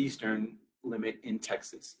 kind of northeastern limit in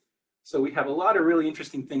Texas. So we have a lot of really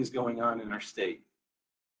interesting things going on in our state.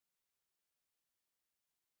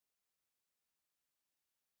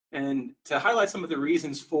 And to highlight some of the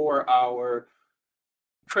reasons for our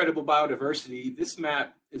incredible biodiversity, this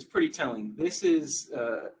map is pretty telling. This is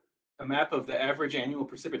a map of the average annual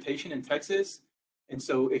precipitation in Texas. And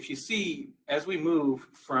so if you see, as we move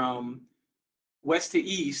from west to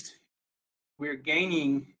east, we're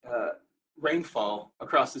gaining rainfall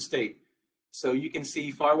across the state. So you can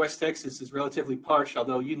see far west Texas is relatively parched,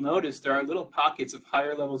 although you notice there are little pockets of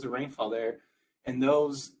higher levels of rainfall there. And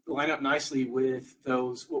those line up nicely with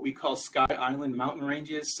those, what we call Sky Island mountain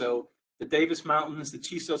ranges. So the Davis Mountains, the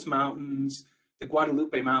Chisos Mountains, the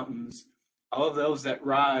Guadalupe Mountains, all of those that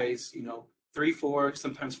rise, 3, 4,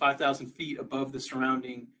 sometimes 5,000 feet above the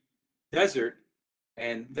surrounding desert.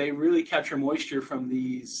 And they really capture moisture from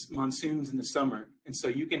these monsoons in the summer. And so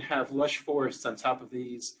you can have lush forests on top of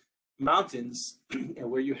these mountains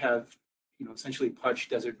where you have, essentially parched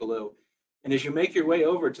desert below. And as you make your way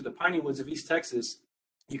over to the piney woods of East Texas,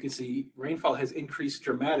 you can see rainfall has increased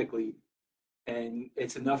dramatically, and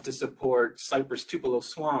it's enough to support cypress tupelo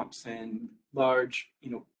swamps and large,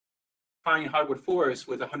 pine hardwood forests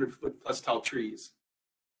with 100-foot plus tall trees.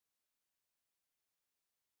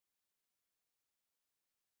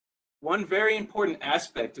 One very important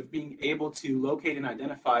aspect of being able to locate and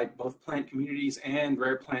identify both plant communities and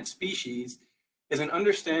rare plant species is an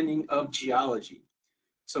understanding of geology.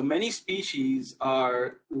 So many species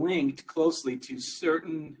are linked closely to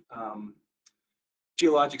certain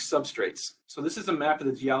geologic substrates. So this is a map of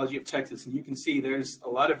the geology of Texas, and you can see there's a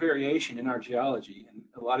lot of variation in our geology, and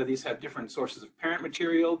a lot of these have different sources of parent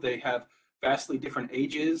material. They have vastly different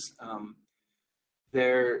ages.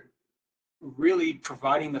 They're really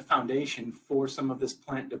providing the foundation for some of this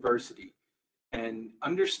plant diversity. And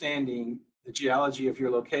understanding the geology of your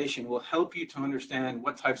location will help you to understand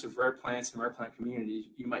what types of rare plants and rare plant communities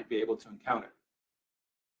you might be able to encounter.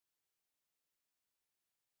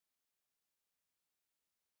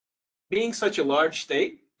 Being such a large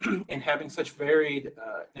state and having such varied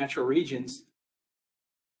natural regions,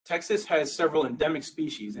 Texas has several endemic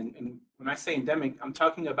species. And when I say endemic, I'm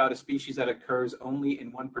talking about a species that occurs only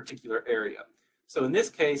in one particular area. So in this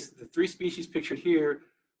case, the 3 species pictured here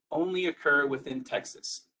only occur within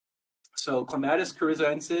Texas. So Clematis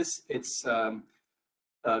carizoensis, it's a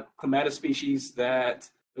clematis species that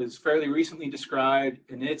was fairly recently described,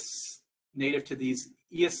 and it's native to these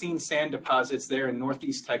Eocene sand deposits there in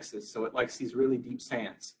northeast Texas. So it likes these really deep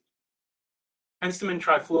sands. Penstemon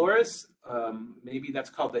triflorus, maybe that's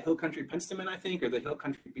called the hill country penstemon, I think, or the hill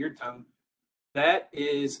country beard tongue. That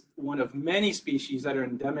is one of many species that are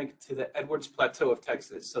endemic to the Edwards Plateau of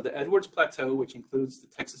Texas. So the Edwards Plateau, which includes the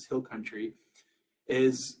Texas Hill Country,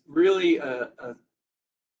 is really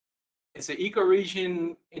it's an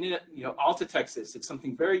ecoregion in Alta, Texas. It's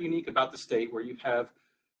something very unique about the state, where you have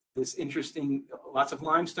this interesting, lots of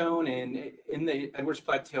limestone, and in the Edwards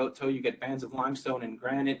Plateau, you get bands of limestone and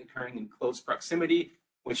granite occurring in close proximity,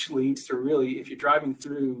 which leads to really, if you're driving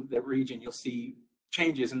through the region, you'll see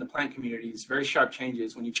changes in the plant communities, very sharp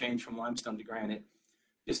changes when you change from limestone to granite.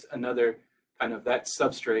 Just another kind of that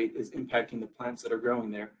substrate is impacting the plants that are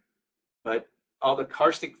growing there. But all the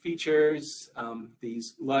karstic features,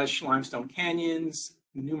 these lush limestone canyons,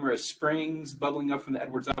 numerous springs bubbling up from the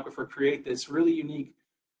Edwards Aquifer create this really unique,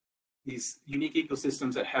 these unique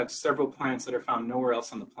ecosystems that have several plants that are found nowhere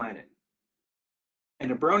else on the planet.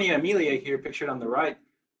 And Abronia amelia here, pictured on the right,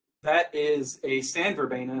 that is a sand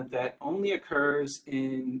verbena that only occurs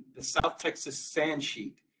in the South Texas sand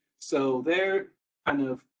sheet. So they're kind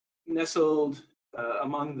of nestled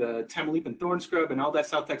among the Tamaulipan and thorn scrub and all that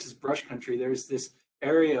South Texas brush country. There's this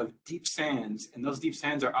area of deep sands, and those deep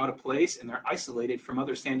sands are out of place and they're isolated from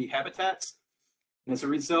other sandy habitats. And as a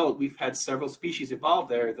result, we've had several species evolve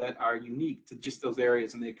there that are unique to just those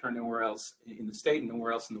areas, and they occur nowhere else in the state and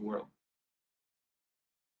nowhere else in the world.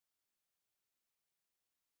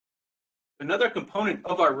 Another component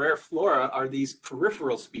of our rare flora are these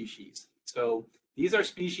peripheral species. So these are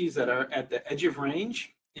species that are at the edge of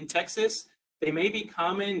range in Texas. They may be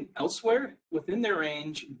common elsewhere within their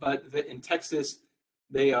range, but in Texas,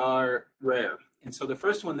 they are rare. And so the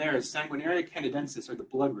first one there is Sanguinaria canadensis, or the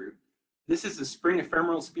bloodroot. This is a spring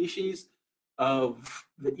ephemeral species of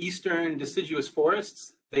the eastern deciduous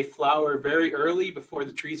forests. They flower very early before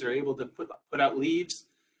the trees are able to put out leaves.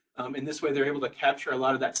 In this way, they're able to capture a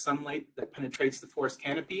lot of that sunlight that penetrates the forest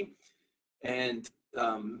canopy. And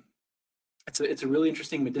it's a really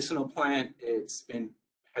interesting medicinal plant.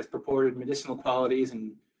 Has purported medicinal qualities,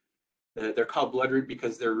 and they're called bloodroot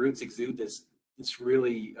because their roots exude this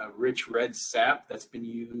really rich red sap that's been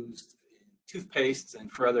used in toothpastes and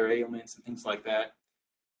for other ailments and things like that.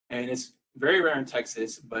 And it's very rare in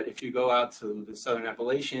Texas, but if you go out to the southern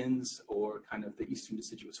Appalachians or kind of the eastern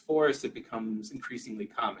deciduous forest, it becomes increasingly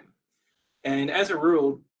common. And as a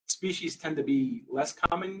rule, species tend to be less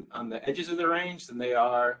common on the edges of the range than they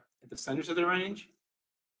are at the centers of the range.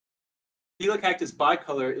 Helicactus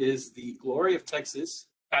bicolor is the glory of Texas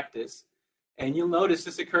cactus, and you'll notice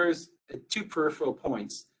this occurs at two peripheral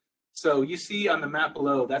points. So you see on the map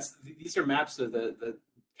below, these are maps of the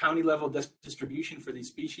county level distribution for these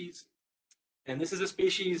species. And this is a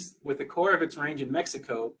species with the core of its range in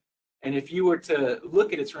Mexico. And if you were to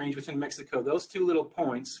look at its range within Mexico, those two little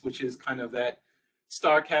points, which is kind of that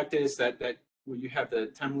star cactus, that where you have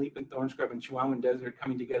the Tamaulipan thorn scrub and Chihuahuan desert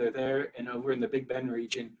coming together there, and over in the Big Bend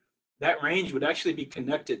region, that range would actually be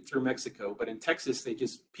connected through Mexico. But in Texas, they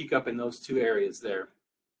just peak up in those two areas there.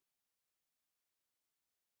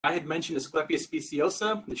 I had mentioned Asclepias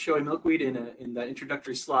speciosa, the showy milkweed, in the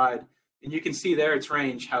introductory slide. And you can see there its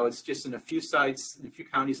range, how it's just in a few sites, in a few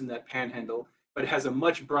counties in that panhandle, but it has a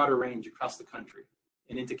much broader range across the country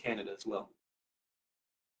and into Canada as well.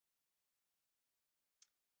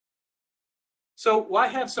 So why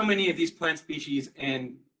have so many of these plant species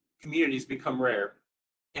and communities become rare?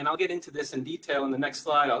 And I'll get into this in detail in the next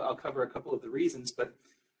slide. I'll cover a couple of the reasons, but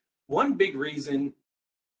one big reason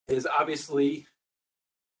is obviously,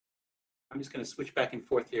 I'm just going to switch back and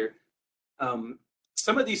forth here.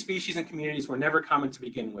 Some of these species and communities were never common to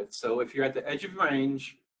begin with. So if you're at the edge of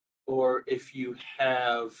range, or if you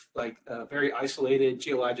have like a very isolated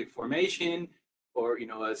geologic formation, or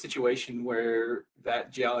a situation where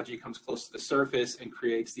that geology comes close to the surface and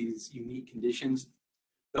creates these unique conditions,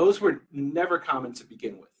 those were never common to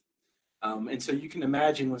begin with. And so you can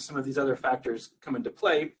imagine when some of these other factors come into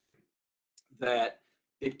play, that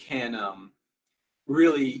it can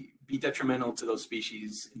really be detrimental to those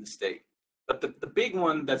species in the state. But the big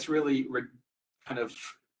one that's really kind of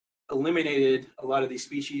eliminated a lot of these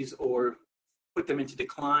species or put them into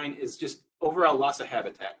decline is just overall loss of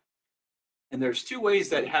habitat. And there's two ways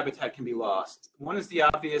that habitat can be lost. One is the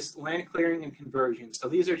obvious land clearing and conversion. So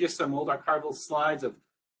these are just some old archival slides of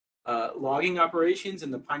logging operations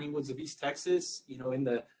in the piney woods of East Texas. In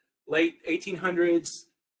the late 1800s,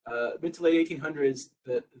 mid to late 1800s,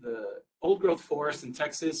 the old growth forest in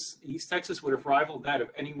Texas, East Texas, would have rivaled that of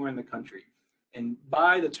anywhere in the country. And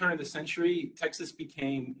by the turn of the century, Texas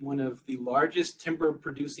became one of the largest timber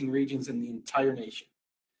producing regions in the entire nation.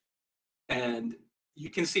 And you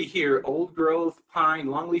can see here, old growth pine,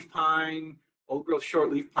 longleaf pine, old growth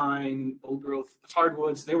shortleaf pine, old growth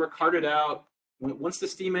hardwoods, they were carted out. Once the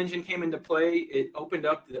steam engine came into play, it opened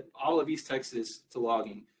up all of East Texas to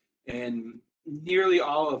logging. And nearly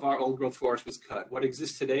all of our old growth forest was cut. What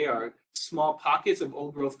exists today are small pockets of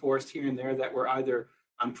old growth forest here and there that were either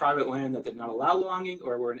on private land that did not allow logging,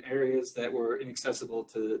 or were in areas that were inaccessible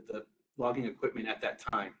to the logging equipment at that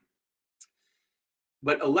time.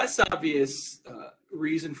 But a less obvious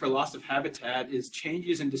reason for loss of habitat is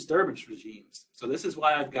changes in disturbance regimes. So this is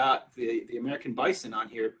why I've got the American bison on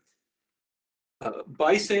here.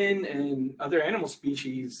 Bison and other animal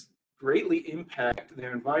species greatly impact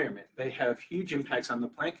their environment. They have huge impacts on the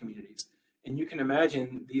plant communities. And you can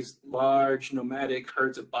imagine these large nomadic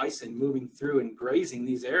herds of bison moving through and grazing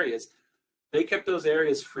these areas. They kept those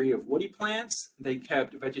areas free of woody plants. They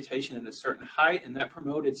kept vegetation at a certain height, and that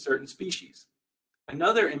promoted certain species.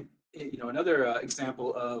 Another,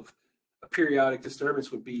 example of a periodic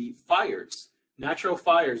disturbance would be fires, natural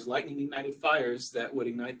fires, lightning-ignited fires that would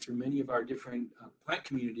ignite through many of our different plant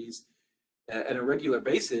communities at a regular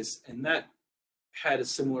basis, and that had a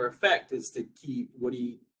similar effect, is to keep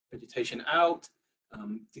woody vegetation out,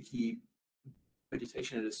 to keep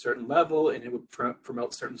vegetation at a certain level, and it would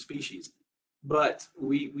promote certain species. But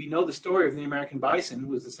we know the story of the American bison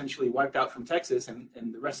was essentially wiped out from Texas and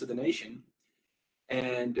the rest of the nation.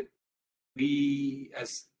 And we,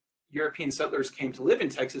 as European settlers came to live in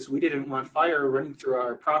Texas, we didn't want fire running through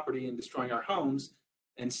our property and destroying our homes.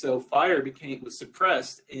 And so fire was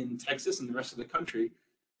suppressed in Texas and the rest of the country.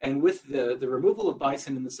 And with the removal of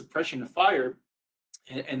bison and the suppression of fire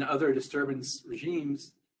and other disturbance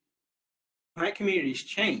regimes, plant communities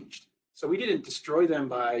changed. So we didn't destroy them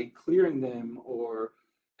by clearing them or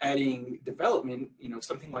adding development,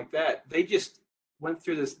 something like that. They just went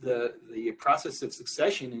through the process of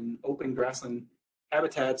succession, and open grassland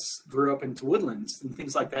habitats grew up into woodlands and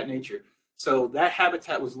things like that nature. So that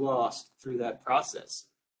habitat was lost through that process.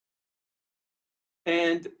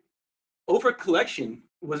 And overcollection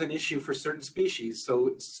was an issue for certain species.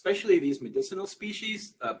 So especially these medicinal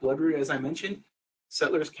species, bloodroot, as I mentioned,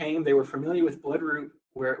 settlers came, they were familiar with bloodroot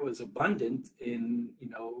where it was abundant in,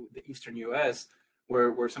 the eastern US,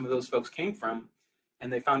 where some of those folks came from.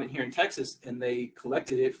 And they found it here in Texas, and they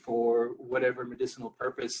collected it for whatever medicinal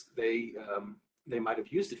purpose they might have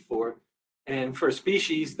used it for. And for a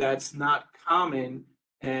species that's not common,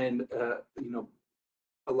 and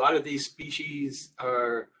a lot of these species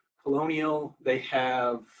are colonial. They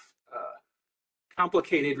have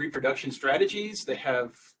complicated reproduction strategies. They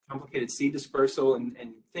have complicated seed dispersal and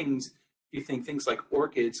things. You think things like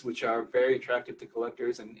orchids, which are very attractive to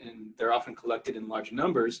collectors, and they're often collected in large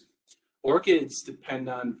numbers. Orchids depend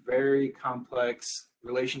on very complex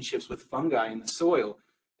relationships with fungi in the soil.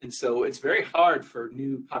 And so it's very hard for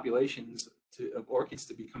new populations of orchids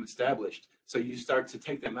to become established. So you start to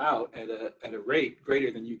take them out at a rate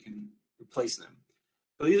greater than you can replace them.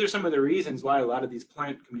 So these are some of the reasons why a lot of these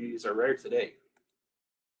plant communities are rare today.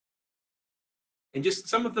 And just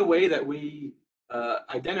some of the way that we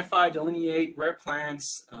identify, delineate rare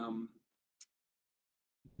plants.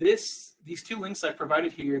 These two links I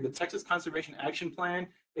provided here, the Texas Conservation Action Plan,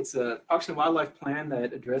 it's a Parks and Wildlife plan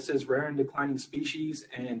that addresses rare and declining species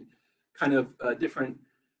and kind of different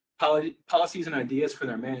policies and ideas for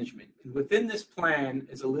their management. And within this plan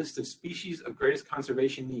is a list of species of greatest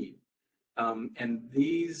conservation need. And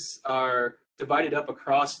these are divided up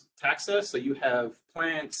across taxa. So you have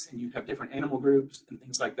plants and you have different animal groups and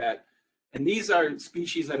things like that. And these are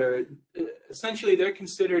species that are essentially, they're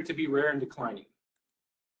considered to be rare and declining.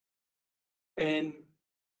 And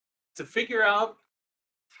to figure out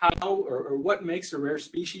how or what makes a rare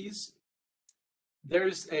species,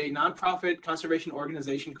 there's a nonprofit conservation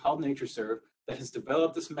organization called NatureServe that has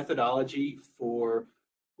developed this methodology for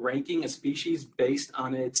ranking a species based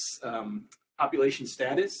on its population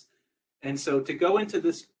status. And so to go into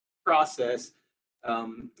this process,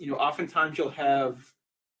 oftentimes you'll have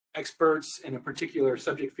experts in a particular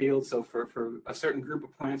subject field. So for a certain group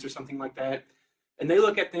of plants or something like that, and they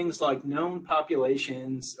look at things like known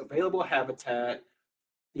populations, available habitat,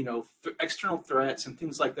 external threats and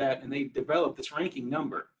things like that, and they develop this ranking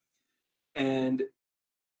number. And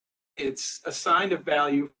it's assigned a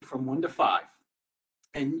value from 1 to 5.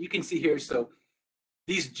 And you can see here, so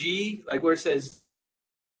these G, like where it says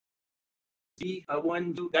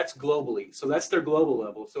G1, that's globally. So that's their global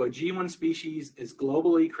level. So a G1 species is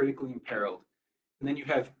globally critically imperiled. And then you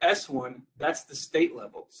have S1, that's the state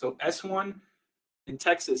level. So S1 in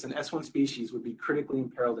Texas, an S1 species would be critically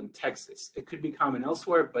imperiled in Texas. It could be common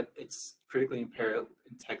elsewhere, but it's critically imperiled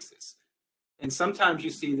in Texas. And sometimes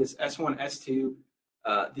you see this S1, S2,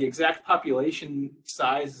 the exact population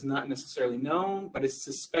size is not necessarily known, but it's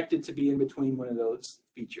suspected to be in between one of those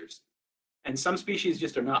features. And some species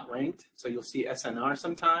just are not ranked. So you'll see SNR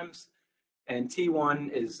sometimes, and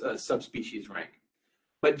T1 is a subspecies rank.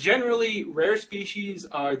 But generally, rare species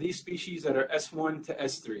are these species that are S1 to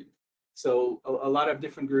S3. So a lot of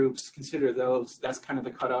different groups consider those. That's kind of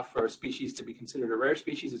the cutoff for a species to be considered a rare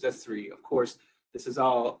species is S3. Of course, this is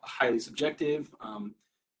all highly subjective.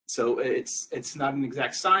 So it's not an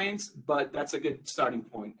exact science, but that's a good starting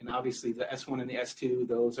point. And obviously the S1 and the S2,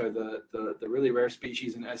 those are the really rare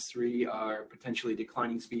species, and S3 are potentially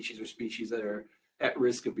declining species or species that are at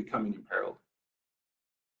risk of becoming imperiled.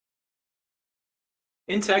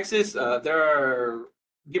 In Texas, there are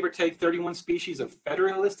give or take 31 species of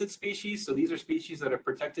federally listed species. So these are species that are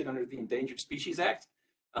protected under the Endangered Species Act.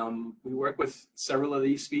 We work with several of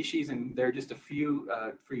these species, and there are just a few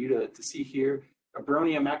for you to see here.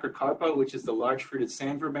 Abronia macrocarpa, which is the large-fruited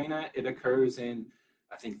sand verbena. It occurs in,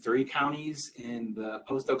 I think, 3 counties in the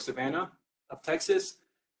post-oak savanna of Texas.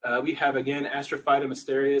 We have, again, Astrophytum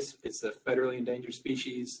asterius. It's a federally endangered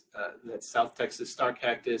species. That's South Texas star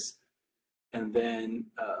cactus. And then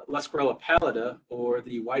Luscarella pallida, or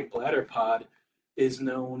the white bladder pod, is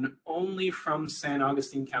known only from San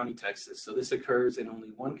Augustine County, Texas. So this occurs in only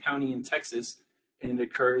 1 county in Texas, and it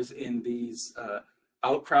occurs in these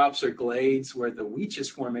outcrops or glades where the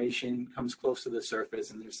Weeches Formation comes close to the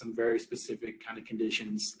surface, and there's some very specific kind of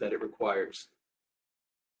conditions that it requires.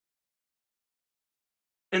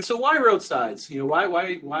 And so why roadsides? You know,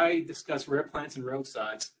 why discuss rare plants and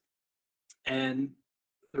roadsides? And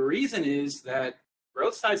the reason is that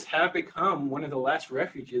roadsides have become one of the last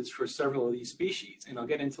refuges for several of these species, and I'll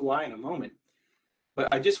get into why in a moment.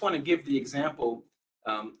 But I just want to give the example.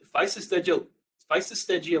 Physostegia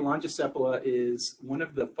longicephala is one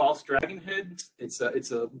of the false dragonheads. It's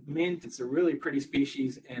a mint. It's a really pretty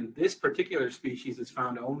species, and this particular species is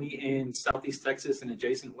found only in Southeast Texas and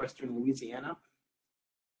adjacent western Louisiana.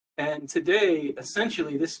 And today,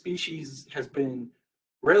 essentially, this species has been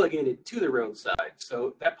relegated to the roadside.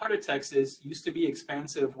 So that part of Texas used to be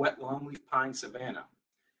expansive wet longleaf pine savanna.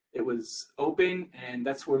 It was open, and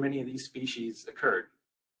that's where many of these species occurred.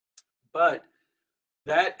 But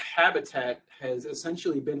that habitat has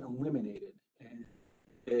essentially been eliminated, and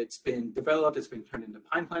it's been developed, it's been turned into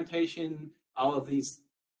pine plantation, all of these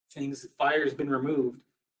things, fire has been removed.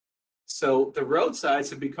 So the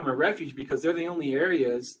roadsides have become a refuge because they're the only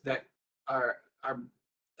areas that are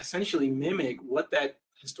essentially mimic what that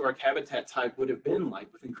historic habitat type would have been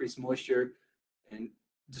like, with increased moisture and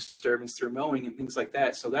disturbance through mowing and things like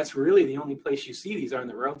that. So that's really the only place you see these, are on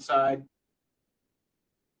the roadside,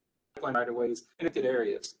 right-of-ways, connected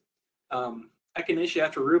areas.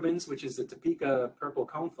 Echinacea atrorubens, which is the Topeka purple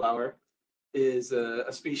coneflower, is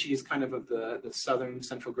a species kind of the southern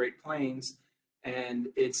central Great Plains, and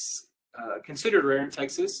it's considered rare in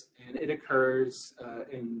Texas, and it occurs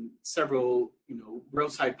in several,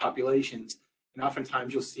 roadside populations. And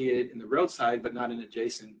oftentimes you'll see it in the roadside, but not in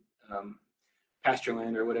adjacent pasture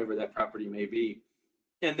land or whatever that property may be.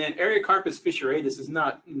 And then Eriocarpus fissuratus is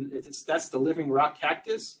not, that's the living rock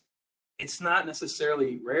cactus. It's not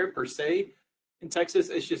necessarily rare per se in Texas.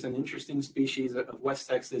 It's just an interesting species of West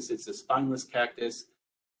Texas. It's a spineless cactus.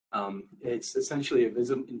 It's essentially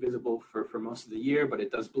invisible for most of the year, but it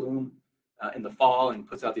does bloom in the fall and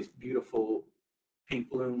puts out these beautiful pink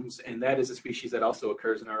blooms. And that is a species that also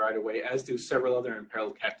occurs in our right-of-way, as do several other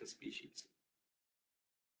imperiled cactus species.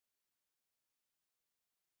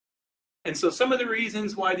 And so some of the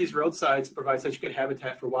reasons why these roadsides provide such good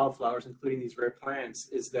habitat for wildflowers, including these rare plants,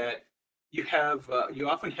 is that you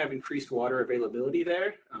often have increased water availability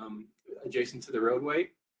there, adjacent to the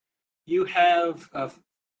roadway. You have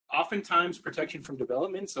oftentimes protection from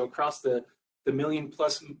development. So across the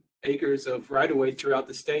million-plus acres of right-of-way throughout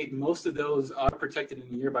the state, most of those are protected on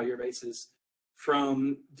a year-by-year basis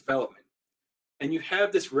from development. And you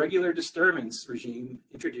have this regular disturbance regime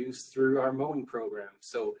introduced through our mowing program.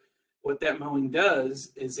 So what that mowing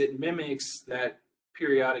does is it mimics that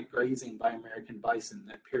periodic grazing by American bison,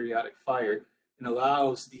 that periodic fire, and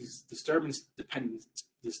allows these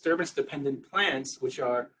disturbance-dependent plants, which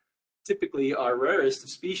are typically our rarest of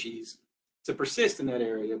species, to persist in that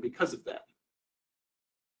area because of that.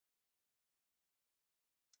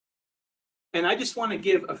 And I just want to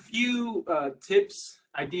give a few tips,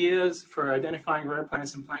 ideas for identifying rare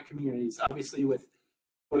plants and plant communities. Obviously, with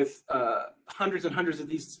hundreds and hundreds of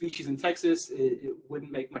these species in Texas, it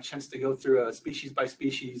wouldn't make much sense to go through a species by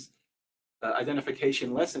species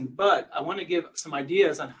identification lesson, but I want to give some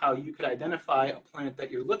ideas on how you could identify a plant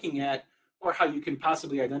that you're looking at, or how you can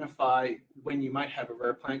possibly identify when you might have a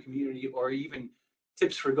rare plant community, or even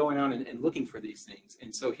tips for going on and looking for these things.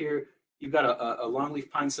 And so here you've got a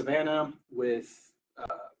longleaf pine savanna with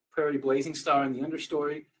prairie blazing star in the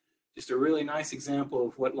understory. Just a really nice example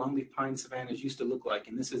of what longleaf pine savannas used to look like.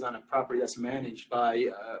 And this is on a property that's managed by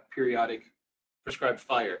periodic prescribed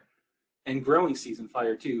fire, and growing season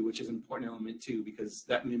fire too, which is an important element too, because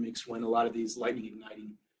that mimics when a lot of these lightning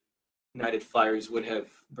ignited fires would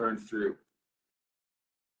have burned through.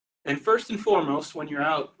 And first and foremost, when you're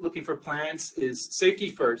out looking for plants, is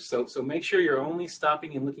safety first. So make sure you're only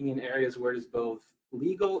stopping and looking in areas where it is both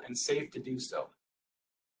legal and safe to do so.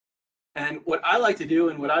 And what I like to do,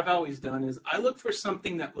 and what I've always done, is I look for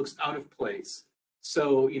something that looks out of place.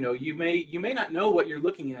 So, you may not know what you're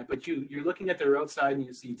looking at, but you're looking at the roadside and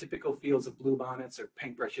you see typical fields of bluebonnets or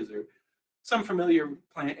paintbrushes or some familiar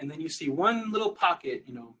plant, and then you see one little pocket,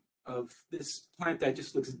 of this plant that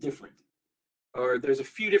just looks different, or there's a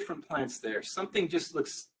few different plants there. Something just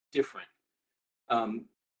looks different. Um,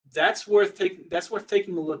 that's worth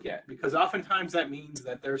taking a look at, because oftentimes that means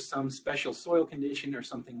that there's some special soil condition or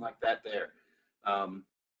something like that there, um,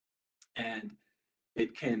 and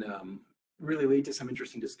it can really lead to some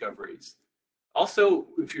interesting discoveries. Also,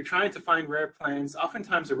 if you're trying to find rare plants,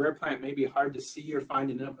 oftentimes a rare plant may be hard to see or find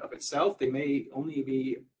enough of itself. There may only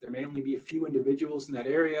be a few individuals in that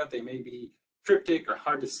area. They may be cryptic or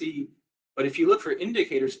hard to see. But if you look for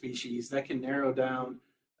indicator species, that can narrow down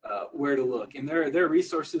where to look. And there are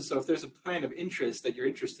resources. So if there's a plant of interest that you're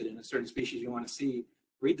interested in, a certain species you want to see,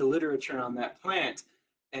 read the literature on that plant,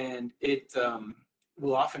 and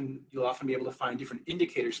you'll often be able to find different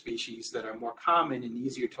indicator species that are more common and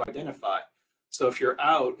easier to identify. So if you're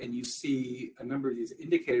out and you see a number of these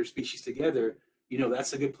indicator species together,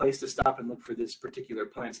 that's a good place to stop and look for this particular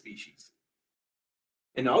plant species.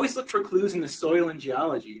 And always look for clues in the soil and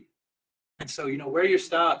geology. And so, where you're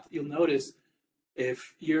stopped, you'll notice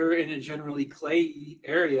if you're in a generally clayey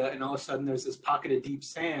area and all of a sudden there's this pocket of deep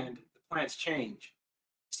sand, the plants change.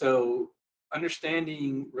 So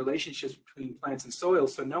understanding relationships between plants and soil,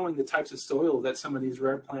 so knowing the types of soil that some of these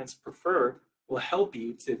rare plants prefer, will help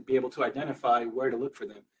you to be able to identify where to look for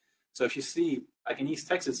them. So if you see, like in East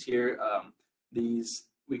Texas here,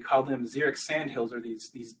 we call them xeric sandhills, or these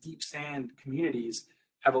deep sand communities,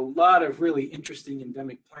 have a lot of really interesting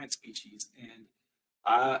endemic plant species. And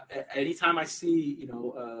anytime I see,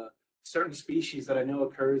 certain species that I know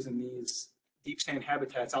occurs in these deep sand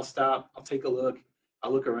habitats, I'll stop, I'll take a look,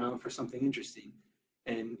 I'll look around for something interesting.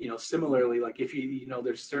 And, similarly, like if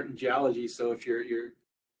there's certain geology, so if you're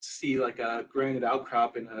see like a granite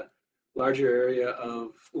outcrop in a larger area of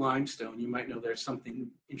limestone, you might know there's something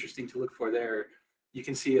interesting to look for there. You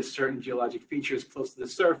can see a certain geologic features close to the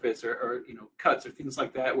surface, or cuts or things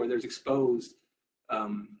like that where there's exposed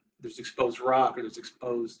rock, or there's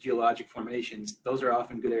exposed geologic formations. Those are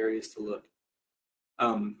often good areas to look.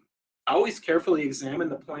 Always carefully examine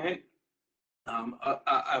the plant.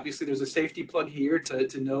 Obviously, there's a safety plug here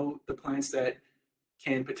to know the plants that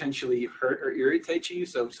can potentially hurt or irritate you.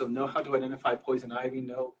 So know how to identify poison ivy.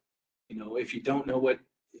 If you don't know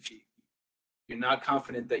you're not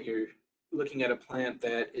confident that you're looking at a plant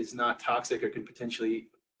that is not toxic or could potentially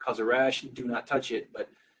cause a rash, do not touch it. But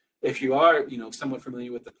if you are, somewhat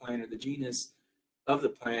familiar with the plant or the genus of the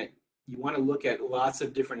plant, you want to look at lots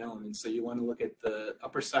of different elements. So you want to look at the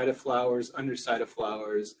upper side of flowers, underside of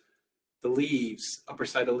flowers, the leaves, upper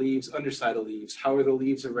side of leaves, underside of leaves. How are the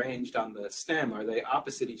leaves arranged on the stem? Are they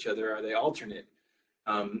opposite each other? Are they alternate?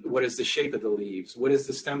 What is the shape of the leaves? What does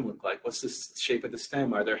the stem look like? What's the shape of the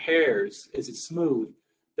stem? Are there hairs? Is it smooth?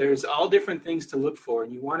 There's all different things to look for,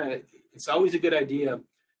 and it's always a good idea,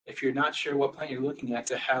 if you're not sure what plant you're looking at,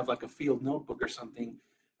 to have like a field notebook or something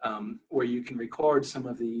where you can record some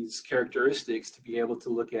of these characteristics to be able to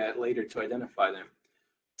look at later to identify them.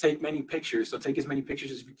 Take many pictures. So take as many pictures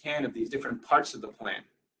as you can of these different parts of the plant.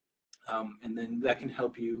 And then that can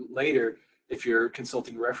help you later if you're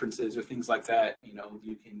consulting references or things like that.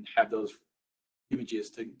 You can have those images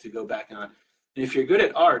to go back on. And if you're good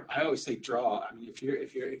at art, I always say draw. I mean, if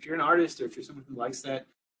you're an artist, or if you're someone who likes that,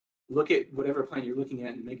 look at whatever plant you're looking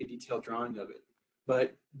at and make a detailed drawing of it.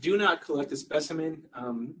 But do not collect a specimen.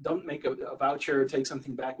 Don't make a voucher or take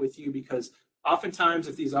something back with you, because oftentimes,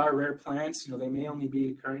 if these are rare plants, they may only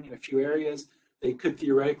be occurring in a few areas. They could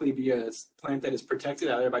theoretically be a plant that is protected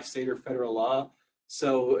either by state or federal law.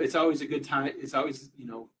 So it's always a good time. It's always,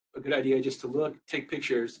 a good idea just to look, take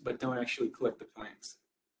pictures, but don't actually collect the plants.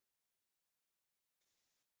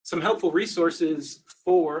 Some helpful resources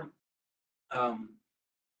for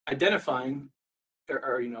identifying or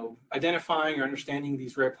understanding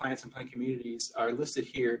these rare plants and plant communities are listed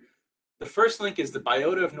here. The first link is the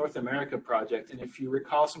Biota of North America project. And if you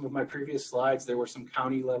recall some of my previous slides, there were some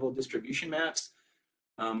county level distribution maps.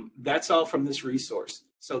 That's all from this resource.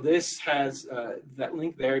 So this has, that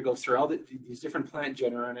link there goes through all these different plant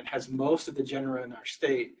genera, and it has most of the genera in our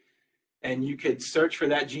state. And you could search for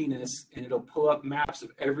that genus and it'll pull up maps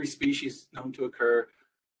of every species known to occur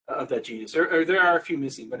of that genus. Or there are a few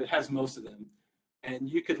missing, but it has most of them. And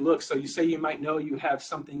you could look, so you say you might know you have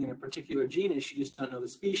something in a particular genus, you just don't know the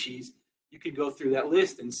species. You could go through that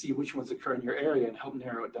list and see which ones occur in your area and help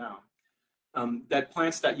narrow it down. That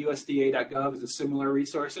plants.usda.gov is a similar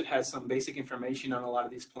resource. It has some basic information on a lot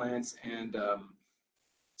of these plants and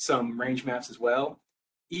some range maps as well.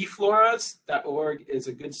 efloras.org is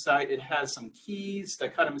a good site. It has some keys,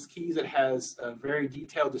 dichotomous keys. It has very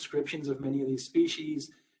detailed descriptions of many of these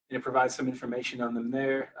species, and it provides some information on them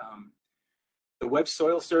there. The Web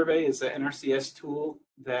Soil Survey is an NRCS tool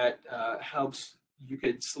that helps. You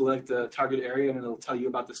could select a target area and it'll tell you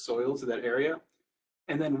about the soils of that area.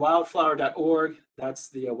 And then wildflower.org, that's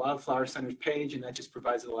the Wildflower Center's page, and that just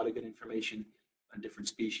provides a lot of good information on different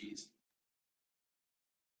species.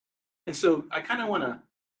 And so I kind of want to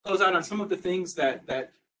close out on some of the things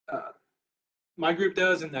that my group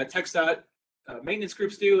does and that TxDOT maintenance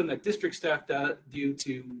groups do and that district staff do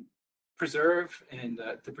to preserve and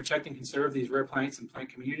to protect and conserve these rare plants and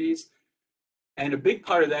plant communities. And a big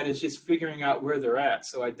part of that is just figuring out where they're at.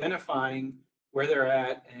 So identifying where they're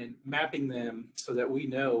at and mapping them so that we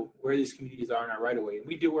know where these communities are in our right of way. And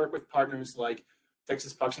we do work with partners like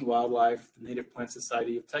Texas Parks and Wildlife, the Native Plant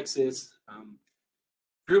Society of Texas,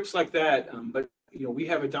 groups like that. But we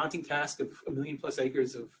have a daunting task of 1 million+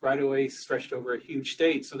 acres of right-of-way stretched over a huge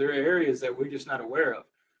state. So there are areas that we're just not aware of.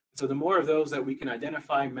 So the more of those that we can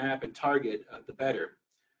identify, map, and target, the better.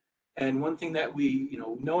 And one thing that we,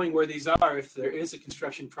 knowing where these are, if there is a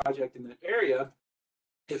construction project in that area,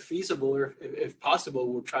 if feasible or if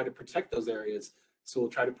possible, we'll try to protect those areas. So we'll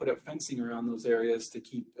try to put up fencing around those areas to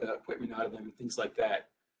keep equipment out of them and things like that.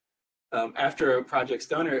 After a project's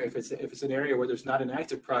done, or if it's an area where there's not an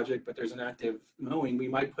active project, but there's an active mowing, we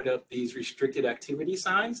might put up these restricted activity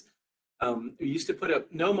signs. We used to put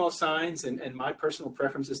up no-mow signs, and my personal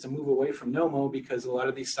preference is to move away from no-mow because a lot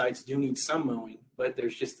of these sites do need some mowing, but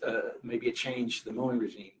there's just maybe a change to the mowing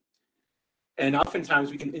regime. And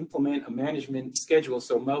oftentimes we can implement a management schedule,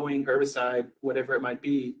 so mowing, herbicide, whatever it might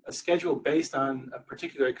be, a schedule based on a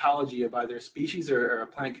particular ecology of either a species or a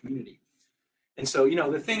plant community. And so,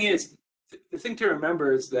 the thing to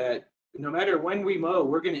remember is that no matter when we mow,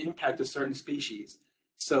 we're going to impact a certain species.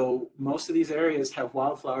 So most of these areas have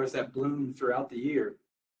wildflowers that bloom throughout the year.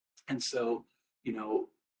 And so,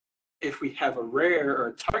 if we have a rare or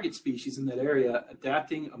a target species in that area,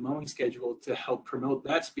 adapting a mowing schedule to help promote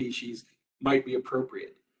that species might be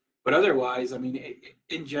appropriate. But otherwise,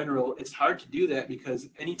 in general, it's hard to do that because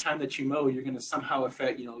anytime that you mow, you're going to somehow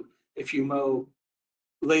affect, if you mow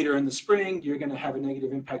later in the spring, you're going to have a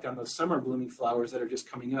negative impact on those summer blooming flowers that are just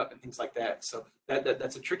coming up and things like that. So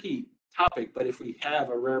that's a tricky topic, but if we have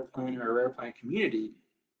a rare plant or a rare plant community,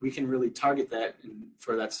 we can really target that and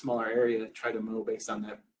for that smaller area, try to mow based on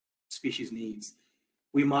that species needs.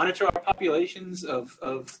 We monitor our populations of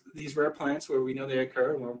these rare plants where we know they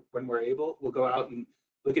occur, and when we're able, we'll go out and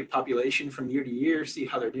look at population from year to year, see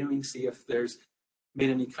how they're doing, see if there's been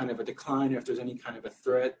any kind of a decline or if there's any kind of a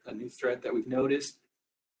threat, a new threat that we've noticed.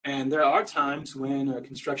 And there are times when a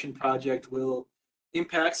construction project will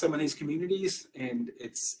impact some of these communities and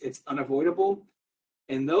it's unavoidable.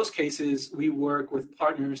 In those cases, we work with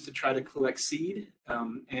partners to try to collect seed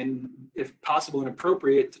and, if possible and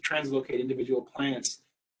appropriate, to translocate individual plants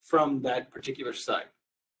from that particular site.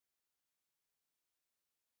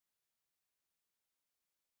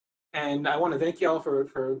 And I want to thank you all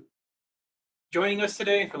for joining us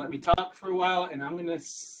today and for letting me talk for a while. And I'm going to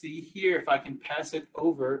see here if I can pass it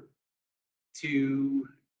over to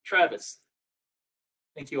Travis.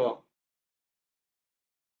 Thank you all.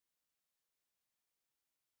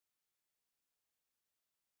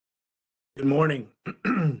 Good morning.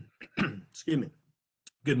 Excuse me.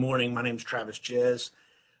 Good morning. My name is Travis Jez.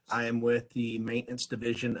 I am with the maintenance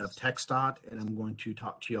division of TxDOT, and I'm going to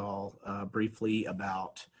talk to you all briefly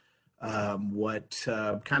about what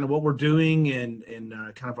we're doing and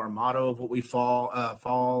kind of our motto of what we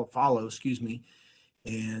follow. Excuse me.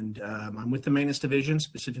 And I'm with the maintenance division,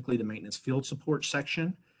 specifically the maintenance field support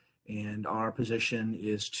section. And our position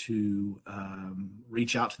is to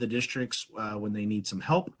reach out to the districts when they need some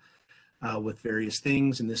help with various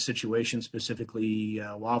things. In this situation, specifically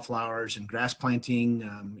wildflowers and grass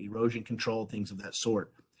planting, erosion control, things of that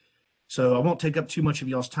sort. So I won't take up too much of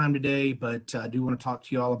y'all's time today, but I do want to talk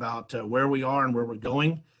to you all about where we are and where we're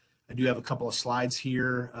going. I do have a couple of slides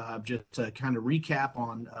here just to kind of recap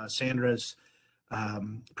on Sandra's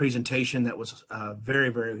presentation. That was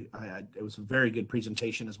it was a very good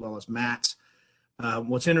presentation, as well as Matt's.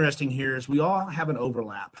 What's interesting here is we all have an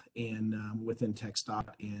overlap within TxDOT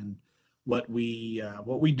and what we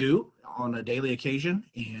do on a daily occasion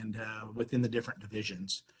and within the different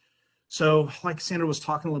divisions. So like Sandra was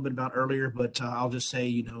talking a little bit about earlier, but I'll just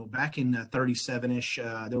say, back in 37-ish,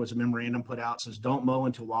 there was a memorandum put out that says, don't mow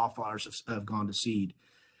until wildflowers have gone to seed.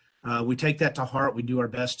 We take that to heart. We do our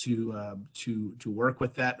best to work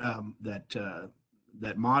with that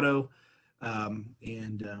motto,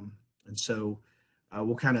 and so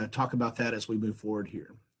we'll kind of talk about that as we move forward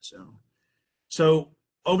here. So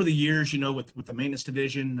over the years, with the maintenance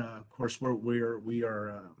division, of course, we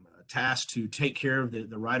are tasked to take care of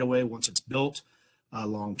the right of way once it's built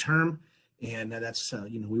long term. And that's,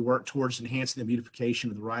 we work towards enhancing the beautification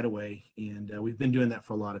of the right of way. And we've been doing that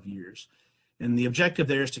for a lot of years. And the objective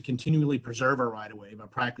there is to continually preserve our right of way by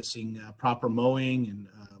practicing proper mowing and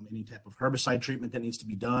any type of herbicide treatment that needs to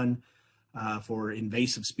be done for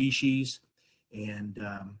invasive species. And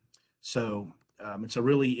it's a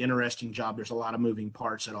really interesting job. There's a lot of moving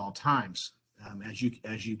parts at all times, as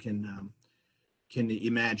you can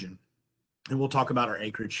imagine. And we'll talk about our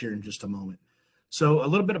acreage here in just a moment. So a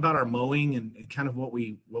little bit about our mowing and kind of what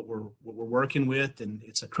we're working with, and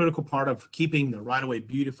it's a critical part of keeping the right-of-way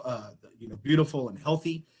beautiful and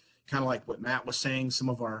healthy. Kind of like what Matt was saying, some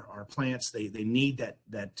of our plants they need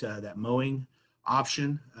that mowing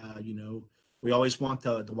option. We always want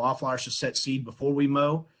the wildflowers to set seed before we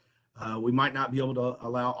mow. We might not be able to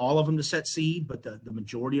allow all of them to set seed, but the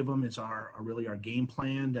majority of them are really our game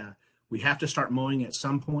plan. We have to start mowing at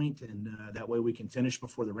some point, and that way we can finish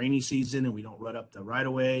before the rainy season and we don't rut up the right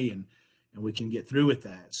of way, and we can get through with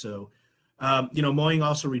that. So, mowing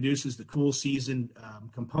also reduces the cool season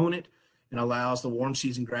component and allows the warm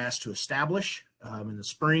season grass to establish in the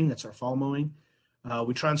spring. That's our fall mowing.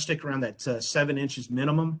 We try and stick around that 7 inches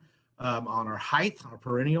minimum on our height, our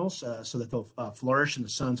perennials, so that they'll flourish in the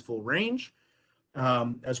sun's full range,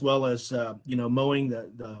 as well as, mowing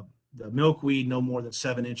the milkweed no more than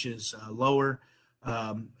 7 inches lower.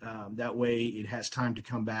 That way it has time to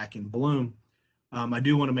come back and bloom. I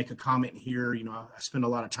do want to make a comment here. I spend a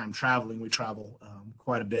lot of time traveling. We travel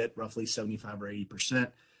quite a bit, roughly 75 or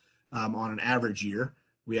 80% on an average year.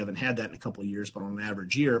 We haven't had that in a couple of years, but on an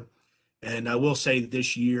average year. And I will say that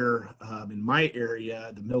this year in my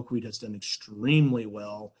area, the milkweed has done extremely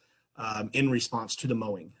well in response to the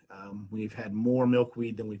mowing. We've had more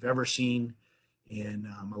milkweed than we've ever seen. And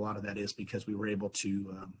a lot of that is because we were able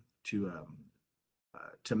to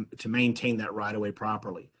maintain that right of way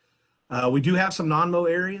properly. We do have some non-mow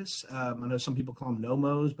areas. I know some people call them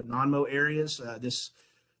no-mows, but non-mow areas.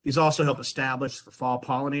 These also help establish the fall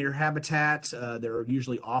pollinator habitat. They're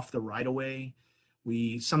usually off the right of way.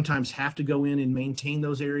 We sometimes have to go in and maintain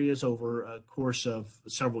those areas over a course of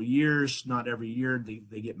several years. Not every year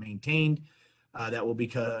they get maintained. That will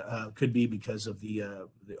could be because of the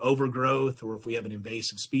overgrowth, or if we have an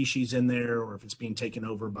invasive species in there, or if it's being taken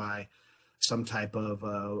over by some type of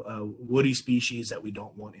woody species that we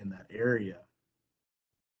don't want in that area.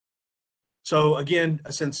 So again,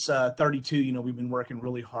 since 32, we've been working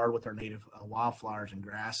really hard with our native wildflowers and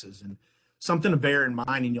grasses, and something to bear in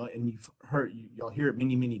mind, and you'll hear it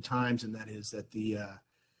many times, and that is that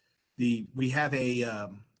we have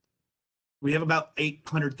about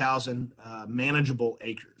 800,000 manageable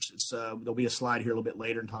acres. There'll be a slide here a little bit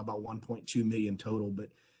later and talk about 1.2 million total, but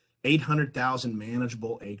 800,000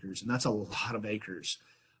 manageable acres, and that's a lot of acres.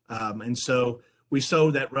 And so we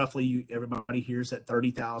sow that roughly, everybody hears that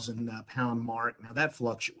 30,000 pound mark. Now that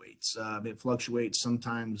fluctuates. It fluctuates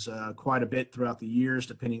sometimes quite a bit throughout the years,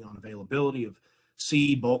 depending on availability of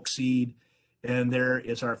seed, bulk seed. And there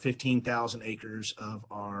is our 15,000 acres of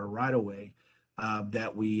our right-of-way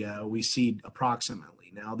that we seed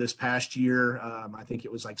approximately. Now this past year, I think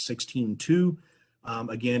it was like 16.2.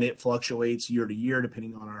 Again, it fluctuates year to year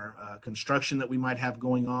depending on our construction that we might have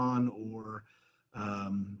going on, or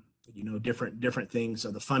different things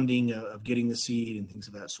of the funding of getting the seed and things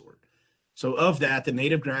of that sort. So of that, the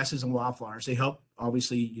native grasses and wildflowers, they help,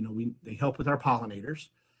 obviously, they help with our pollinators,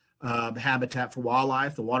 the habitat for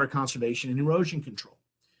wildlife, the water conservation, and erosion control.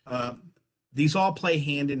 These all play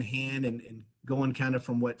hand in hand, and going kind of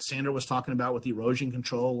from what Sandra was talking about with the erosion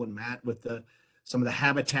control, and Matt with some of the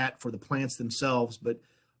habitat for the plants themselves. But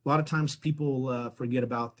a lot of times people forget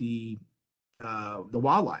about the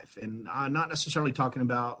wildlife, and I'm not necessarily talking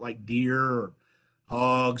about like deer or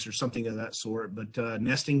hogs or something of that sort, but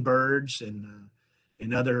nesting birds and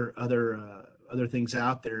other things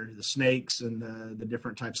out there, the snakes and the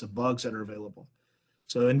different types of bugs that are available.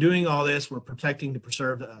 So in doing all this, we're protecting to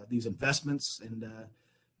preserve these investments, and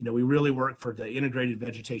we really work for the integrated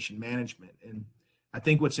vegetation management. And I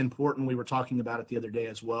think what's important, we were talking about it the other day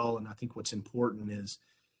as well, and I think what's important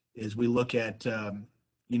is we look at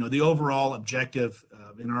the overall objective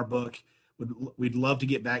in our book. We'd love to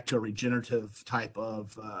get back to a regenerative type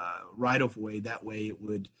of right-of-way. That way it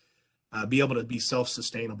would be able to be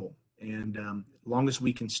self-sustainable. And as long as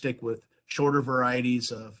we can stick with shorter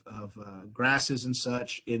varieties of grasses and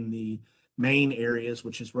such in the main areas,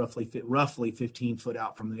 which is roughly 15 foot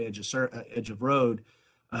out from the edge of road,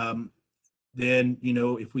 then,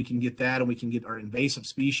 if we can get that and we can get our invasive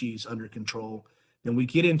species under control, then we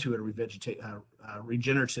get into a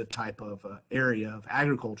regenerative type of area of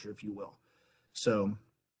agriculture, if you will. So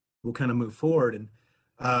we'll kind of move forward.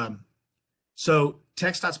 And so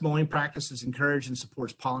TxDOT's mowing practices encourage and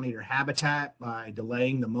supports pollinator habitat by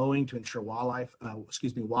delaying the mowing to ensure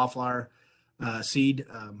wildflower seed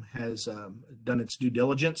has done its due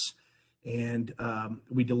diligence. And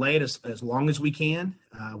we delay it as long as we can.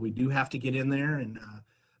 We do have to get in there, and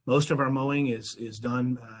most of our mowing is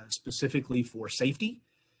done specifically for safety.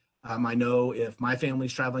 I know if my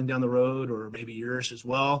family's traveling down the road, or maybe yours as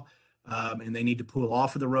well, and they need to pull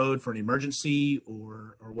off of the road for an emergency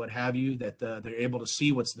or what have you, that they're able to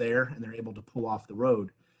see what's there and they're able to pull off the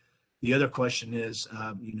road. The other question is,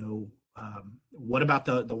 what about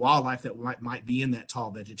the wildlife that might be in that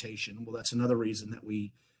tall vegetation? Well, that's another reason that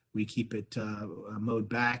we keep it mowed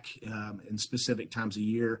back in specific times of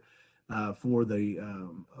year for the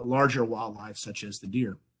larger wildlife, such as the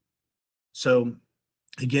deer. So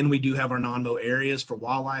again, we do have our non-mow areas for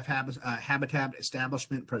wildlife habitat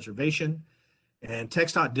establishment preservation, and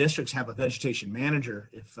TxDOT districts have a vegetation manager,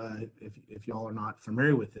 if y'all are not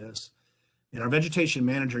familiar with this. And our vegetation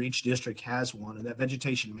manager, each district has one, and that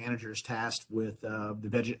vegetation manager is tasked with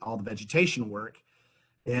all the vegetation work.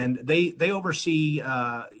 And they oversee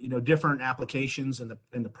different applications and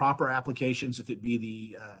the proper applications, if it be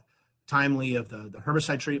the timely of the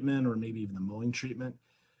herbicide treatment or maybe even the mowing treatment.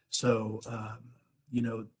 So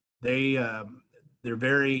they're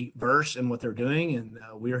very versed in what they're doing, and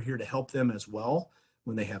we are here to help them as well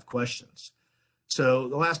when they have questions. So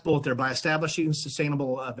the last bullet there, by establishing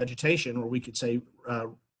sustainable vegetation, or we could say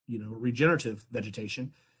regenerative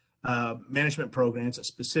vegetation, management programs that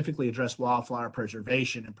specifically address wildflower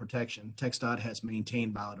preservation and protection, TxDOT has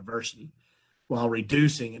maintained biodiversity while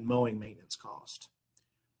reducing and mowing maintenance cost.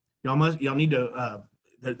 Y'all need to,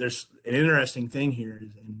 there's an interesting thing here,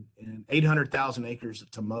 in 800,000 acres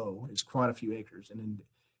to mow is quite a few acres, and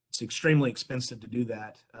it's extremely expensive to do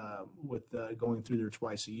that with going through there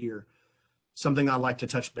twice a year. Something I'd like to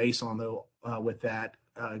touch base on, though, with that,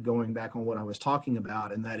 going back on what I was talking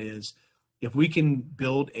about, and that is, if we can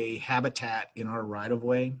build a habitat in our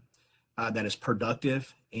right-of-way that is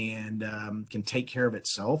productive and can take care of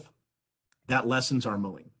itself, that lessens our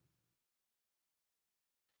mowing.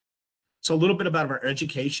 So a little bit about our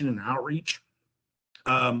education and outreach.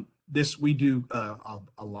 We do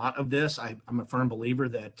a lot of this. I'm a firm believer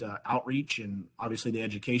that outreach and obviously the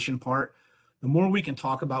education part, the more we can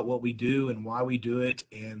talk about what we do and why we do it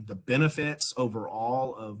and the benefits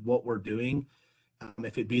overall of what we're doing,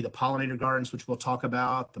 if it be the pollinator gardens, which we'll talk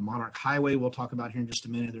about, the Monarch Highway we'll talk about here in just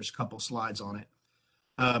a minute. There's a couple slides on it.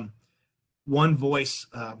 One voice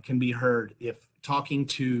can be heard if talking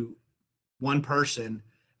to one person,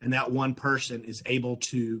 and that one person is able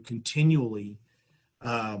to continually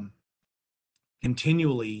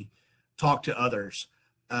talk to others.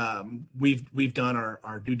 We've done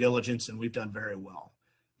our due diligence, and we've done very well.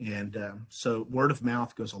 And so word of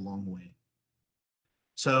mouth goes a long way.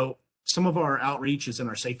 So some of our outreach is in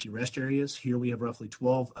our safety rest areas. Here we have roughly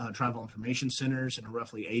 12 tribal information centers and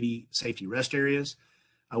roughly 80 safety rest areas.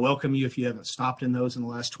 I welcome you, if you haven't stopped in those in the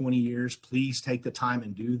last 20 years, please take the time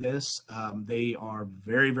and do this. They are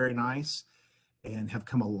very, very nice and have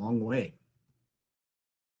come a long way.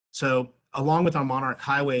 So along with our Monarch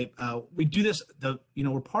Highway, we do this,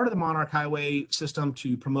 we're part of the Monarch Highway system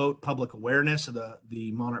to promote public awareness of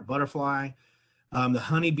the monarch butterfly, the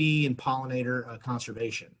honeybee and pollinator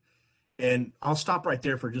conservation. And I'll stop right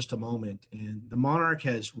there for just a moment. And the monarch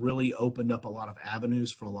has really opened up a lot of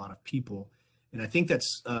avenues for a lot of people. And I think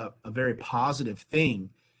that's a very positive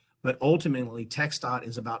thing. But ultimately, TxDOT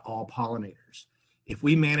is about all pollinators. If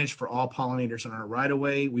we manage for all pollinators in our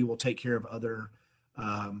right-of-way, we will take care of other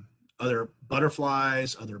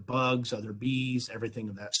butterflies, other bugs, other bees, everything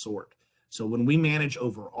of that sort. So when we manage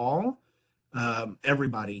overall,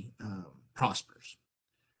 everybody prospers.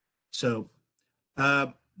 So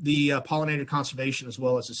the pollinator conservation, as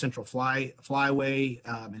well as the central flyway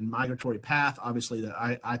and migratory path, obviously the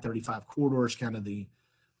I-35 corridor is kind of the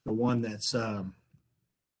one that's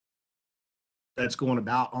going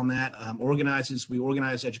about on that. We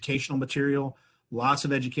organize educational material, lots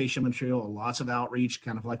of educational material, lots of outreach,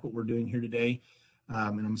 kind of like what we're doing here today.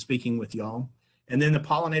 And I'm speaking with y'all. And then the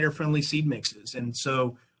pollinator friendly seed mixes. And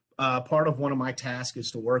so part of one of my tasks is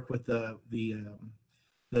to work with the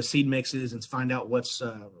seed mixes and find out what's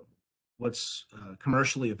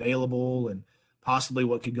commercially available and possibly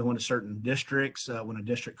what could go into certain districts. When a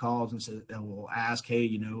district calls and says, we'll ask, hey,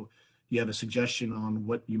 do you have a suggestion on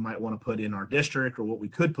what you might want to put in our district, or what we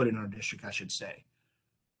could put in our district, I should say.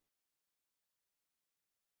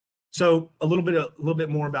 So a little bit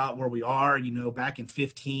more about where we are. You know, back in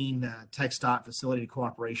 15, TxDOT facilitated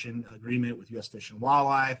cooperation agreement with U.S. Fish and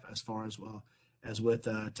Wildlife, as far as well as with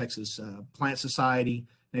Texas Plant Society,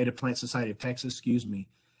 Native Plant Society of Texas, excuse me.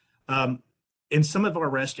 In some of our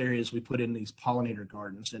rest areas, we put in these pollinator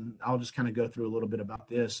gardens, and I'll just kind of go through a little bit about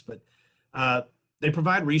this, but they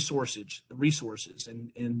provide resources,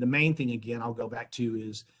 and the main thing, again, I'll go back to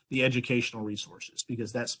is the educational resources,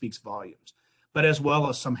 because that speaks volumes, but as well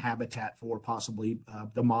as some habitat for possibly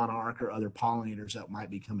the monarch or other pollinators that might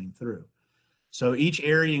be coming through. So each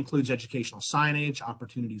area includes educational signage,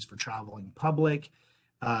 opportunities for traveling public,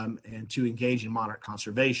 and to engage in monarch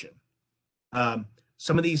conservation.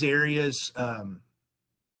 Some of these areas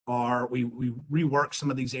we rework some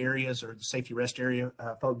of these areas, or the safety rest area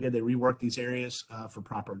folk did. They rework these areas for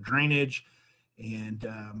proper drainage, and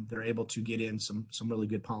they're able to get in some really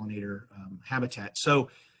good pollinator habitat. So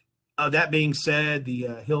that being said, the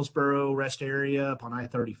Hillsborough rest area up on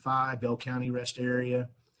I-35, Bell County rest area.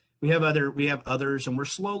 We have others, and we're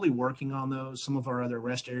slowly working on those. Some of our other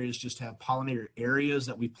rest areas just have pollinator areas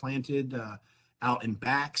that we planted out and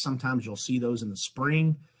back. Sometimes you'll see those in the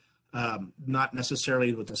spring, not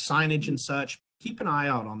necessarily with the signage and such. Keep an eye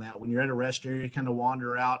out on that when you're at a rest area. Kind of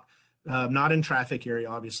wander out, not in traffic area,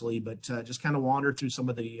 obviously, but just kind of wander through some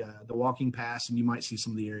of the walking paths, and you might see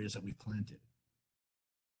some of the areas that we've planted.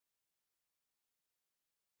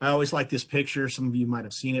 I always like this picture. Some of you might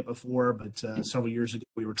have seen it before, but several years ago,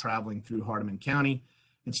 we were traveling through Hardeman County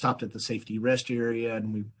and stopped at the safety rest area,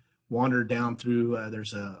 and we wandered down through.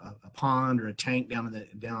 There's a pond or a tank down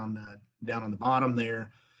on the bottom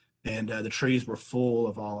there, and the trees were full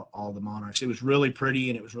of all the monarchs. It was really pretty,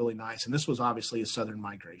 and it was really nice. And this was obviously a southern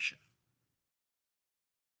migration.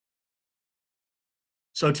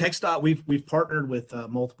 So TxDOT, we've partnered with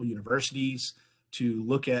multiple universities to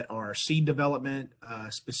look at our seed development.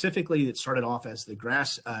 Specifically, it started off as the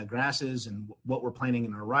grasses and what we're planting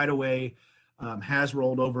in our right-of-way, has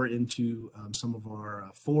rolled over into some of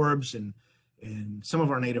our forbs and some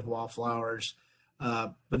of our native wildflowers.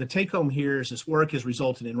 But the take home here is this work has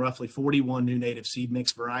resulted in roughly 41 new native seed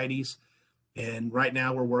mix varieties. And right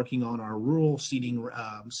now we're working on our rural seeding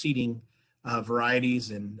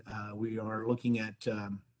varieties, and we are looking at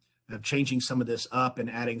changing some of this up and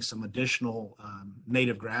adding some additional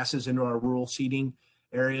native grasses into our rural seeding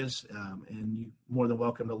areas. And you're more than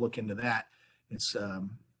welcome to look into that. It's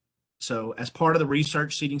so as part of the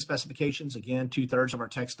research seeding specifications, again, 2/3 of our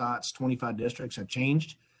TxDOT's 25 districts have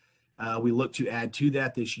changed. We look to add to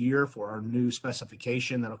that this year for our new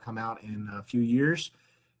specification that'll come out in a few years,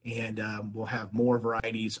 and we'll have more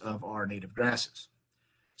varieties of our native grasses.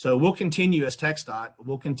 So we'll continue as TxDOT,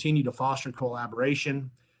 we'll continue to foster collaboration,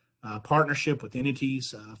 partnership with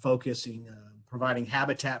entities, focusing, providing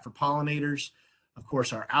habitat for pollinators, of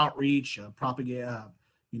course, our outreach,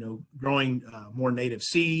 growing more native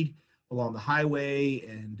seed along the highway,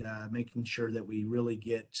 and making sure that we really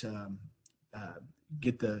get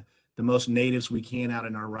the most natives we can out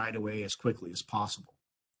in our right-of-way as quickly as possible.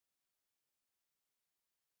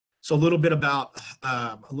 So a little bit about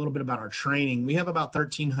our training. We have about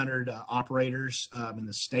 1,300 operators in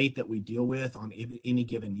the state that we deal with on any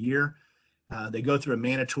given year. They go through a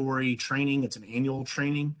mandatory training. It's an annual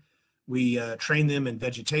training. We train them in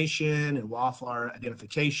vegetation and wildflower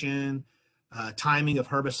identification, timing of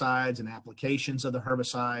herbicides and applications of the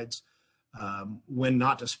herbicides, when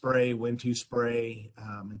not to spray, when to spray,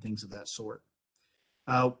 and things of that sort.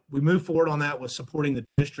 We move forward on that with supporting the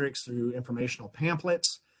districts through informational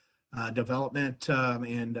pamphlets, development,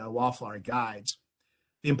 and wildflower guides.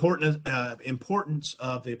 The importance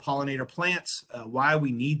of the pollinator plants, why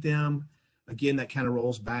we need them. Again, that kind of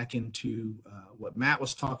rolls back into what Matt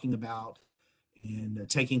was talking about, and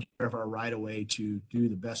taking care of our right-of-way to do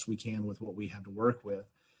the best we can with what we have to work with.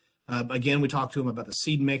 Again, we talk to them about the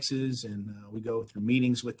seed mixes, and we go through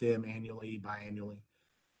meetings with them annually, biannually.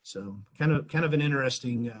 So kind of an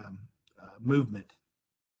interesting movement.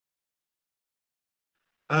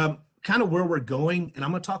 Kind of where we're going, and I'm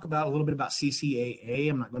going to talk about a little bit about CCAA.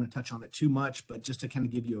 I'm not going to touch on it too much, but just to kind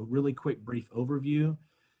of give you a really quick brief overview.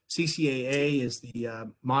 CCAA is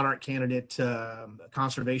the Monarch Candidate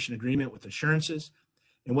Conservation Agreement with Assurances.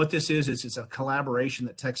 And what this is it's a collaboration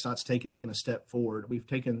that TxDOT's taken a step forward. We've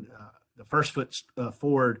taken the first foot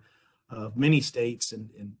forward of many states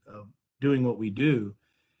in doing what we do.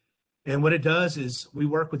 And what it does is we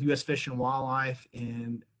work with U.S. Fish and Wildlife,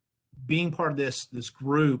 and being part of this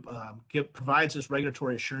group provides us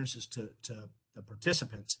regulatory assurances to the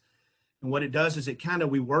participants. And what it does is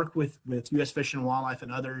we work with U.S. Fish and Wildlife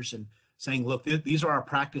and others, and saying, look, these are our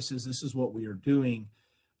practices. This is what we are doing.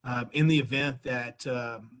 In the event that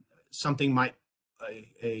something might,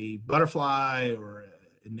 a butterfly or an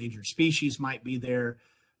endangered species might be there,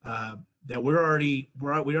 that we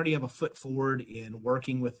already have a foot forward in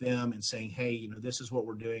working with them and saying, hey, you know, this is what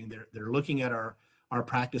we're doing. They're looking at our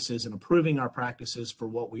practices and approving our practices for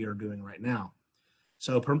what we are doing right now.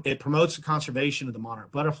 So it promotes the conservation of the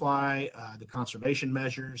monarch butterfly, the conservation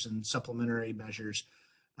measures and supplementary measures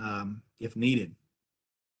if needed.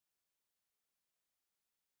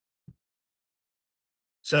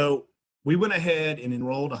 So we went ahead and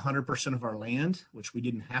enrolled 100% of our land, which we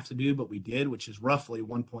didn't have to do, but we did, which is roughly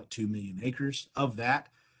 1.2 million acres. Of that,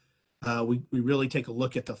 we really take a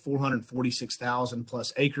look at the 446,000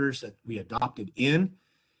 plus acres that we adopted in.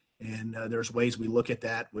 And there's ways we look at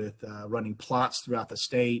that with running plots throughout the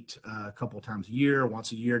state a couple of times a year,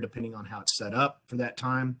 once a year, depending on how it's set up for that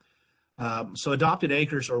time. So adopted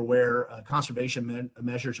acres are where conservation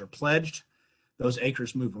measures are pledged. Those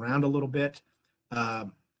acres move around a little bit.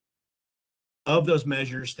 Of those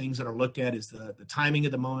measures, things that are looked at is the timing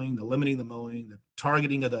of the mowing, the limiting the mowing, the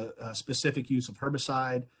targeting of the specific use of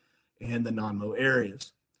herbicide, and the non-mow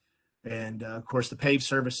areas. And of course, the paved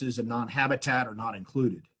surfaces and non-habitat are not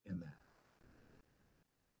included in that.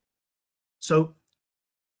 So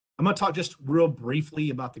I'm going to talk just real briefly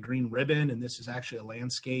about the green ribbon, and this is actually a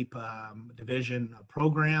landscape division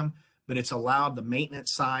program, but it's allowed the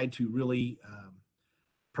maintenance side to really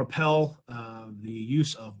propel the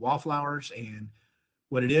use of wildflowers. And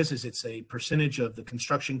what it is it's a percentage of the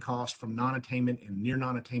construction cost from non-attainment and near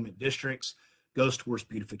non-attainment districts goes towards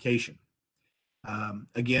beautification.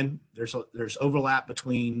 Again, there's overlap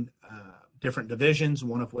between different divisions,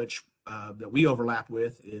 one of which that we overlap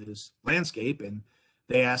with is landscape, and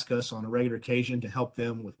they ask us on a regular occasion to help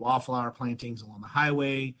them with wildflower plantings along the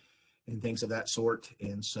highway and things of that sort.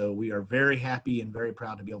 And so we are very happy and very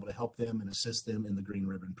proud to be able to help them and assist them in the Green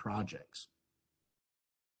Ribbon projects.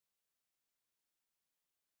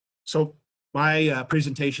 So my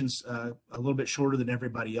presentation's a little bit shorter than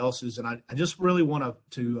everybody else's, and I just really want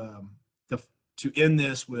to end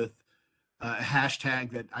this with a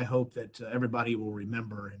hashtag that I hope that everybody will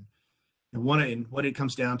remember. And what it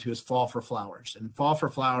comes down to is Fall for Flowers. And Fall for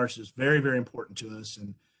Flowers is very, very important to us.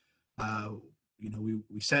 And you know,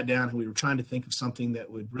 we sat down and we were trying to think of something that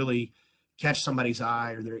would really catch somebody's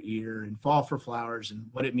eye or their ear, and Fall for Flowers and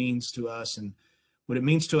what it means to us. And what it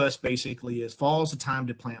means to us basically is fall is the time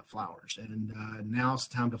to plant flowers, and now it's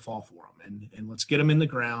the time to fall for them. And let's get them in the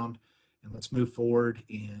ground, and let's move forward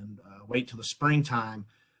and wait till the springtime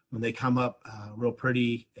when they come up real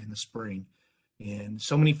pretty in the spring. And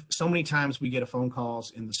so many times we get a phone calls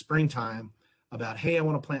in the springtime about, hey, I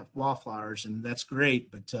want to plant wildflowers, and that's great,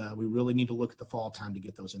 but we really need to look at the fall time to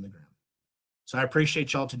get those in the ground. So I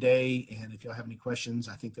appreciate y'all today, and if y'all have any questions,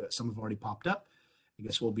 I think that some have already popped up. I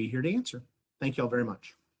guess we'll be here to answer. Thank y'all very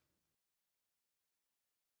much.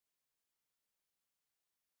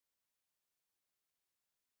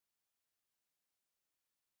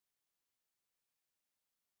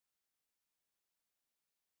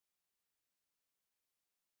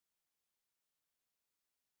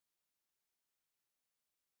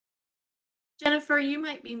 Jennifer, you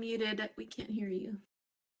might be muted. We can't hear you.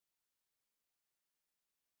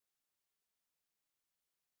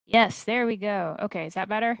 Yes, there we go. Okay, is that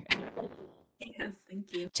better? Yes,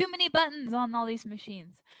 thank you. Too many buttons on all these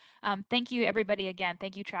machines. Thank you, everybody, again.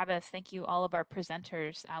 Thank you, Travis. Thank you, all of our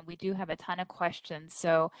presenters. We do have a ton of questions,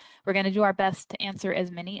 so we're going to do our best to answer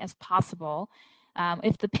as many as possible.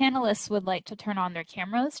 If the panelists would like to turn on their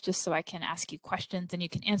cameras, just so I can ask you questions and you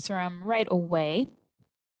can answer them right away.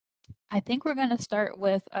 I think we're going to start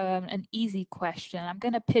with an easy question. I'm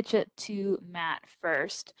going to pitch it to Matt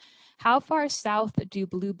first. How far south do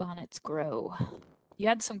bluebonnets grow? You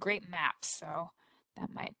had some great maps, so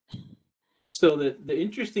that might. So the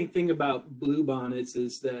interesting thing about bluebonnets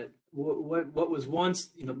is that what was once,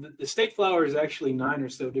 you know, the state flower is actually 9 or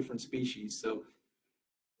so different species. So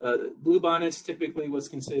bluebonnets typically was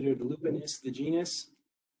considered the lupinus, the genus.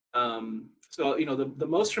 So, you know, the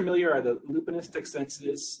most familiar are the Lupinus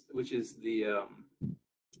texensis, which is the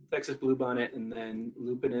Texas bluebonnet, and then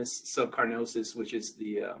Lupinus subcarnosus, which is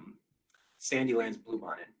the Sandylands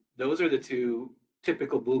bluebonnet. Those are the two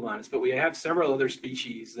typical bluebonnets, but we have several other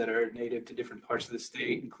species that are native to different parts of the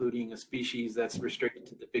state, including a species that's restricted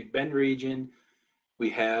to the Big Bend region. We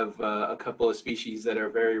have a couple of species that are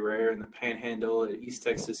very rare in the Panhandle, East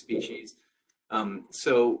Texas species.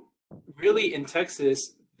 So really in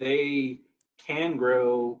Texas, they can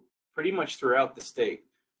grow pretty much throughout the state,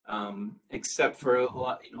 except for a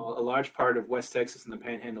large part of West Texas and the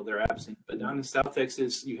Panhandle, they're absent. But down in South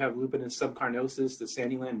Texas, you have Lupinus subcarnosus, the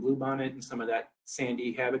Sandyland bluebonnet, and some of that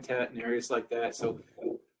sandy habitat in areas like that. So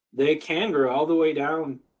they can grow all the way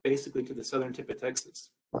down basically to the southern tip of Texas.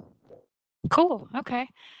 Cool. Okay.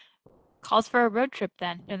 Calls for a road trip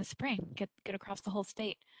then in the spring. Get across the whole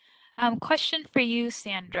state. Question for you,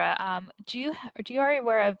 Sandra. Do you already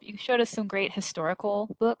aware of, you showed us some great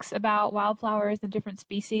historical books about wildflowers and different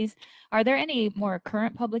species. Are there any more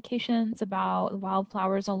current publications about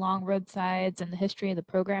wildflowers along roadsides and the history of the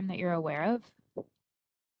program that you're aware of?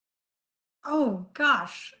 Oh,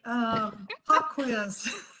 gosh, pop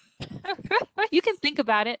quiz. You can think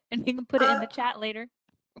about it and you can put it in Uh, the chat later.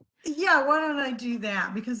 yeah, why don't I do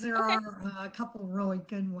that? Because there Okay. are a couple really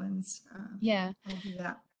good ones. Yeah. I'll do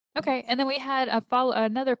that. Okay. And then we had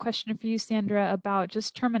another question for you, Sandra, about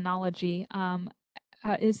just terminology.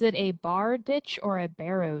 Is it a bar ditch or a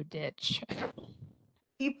barrow ditch?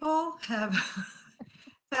 People have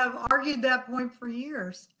have argued that point for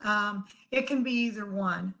years. It can be either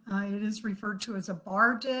one. It is referred to as a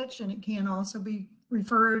bar ditch, and it can also be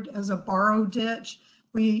referred as a borrow ditch.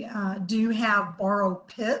 We do have borrow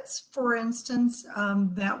pits, for instance,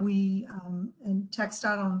 that we in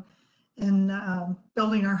TxDOT on in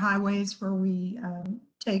building our highways where we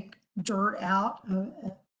take dirt out,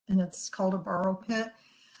 and it's called a borrow pit.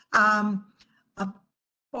 Um, a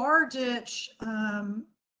bar ditch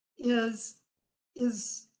is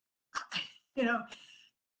is you know,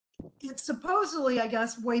 it's supposedly, I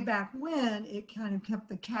guess, way back when it kind of kept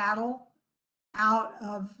the cattle out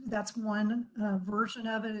of, that's one version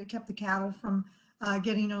of it. It kept the cattle from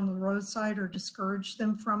getting on the roadside or discouraged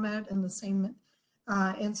them from it. In the same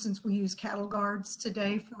instance, we use cattle guards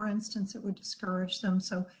today, for instance, it would discourage them.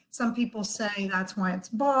 So some people say that's why it's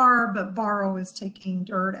bar, but borrow is taking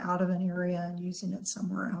dirt out of an area and using it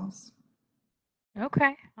somewhere else.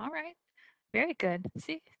 Okay. All right. Very good.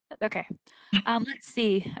 See? Okay. Let's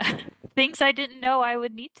see. Things I didn't know I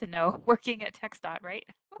would need to know working at TxDOT, right?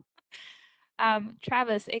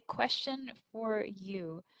 Travis, a question for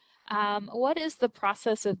you. What is the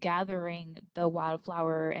process of gathering the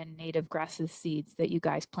wildflower and native grasses seeds that you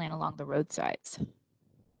guys plant along the roadsides?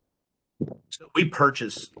 So we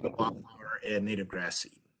purchase the wildflower and native grass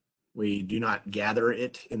seed. We do not gather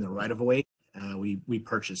it in the right of way. We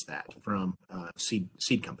purchase that from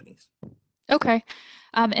seed companies. Okay.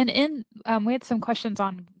 We had some questions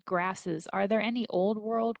on grasses. Are there any old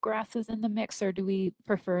world grasses in the mix, or do we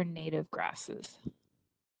prefer native grasses?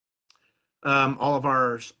 All of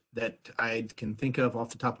ours that I can think of off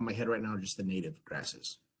the top of my head right now are just the native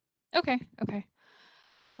grasses. Okay. Okay.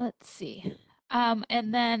 Let's see.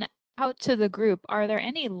 And then out to the group, are there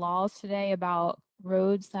any laws today about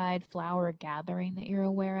roadside flower gathering that you're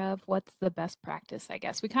aware of? What's the best practice, I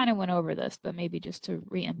guess? We kind of went over this, but maybe just to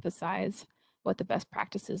reemphasize what the best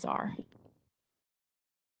practices are.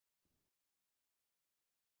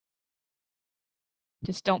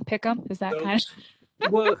 Just don't pick them. Is that So, kind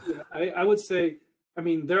of? well, yeah, I would say, I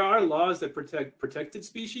mean, there are laws that protect protected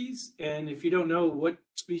species, and if you don't know what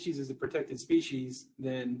species is a protected species,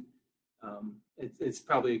 then it's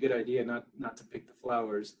probably a good idea not to pick the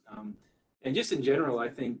flowers. And just in general, I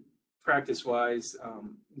think practice-wise,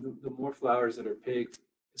 the more flowers that are picked,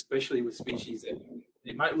 especially with species that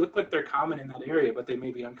they might look like they're common in that area, but they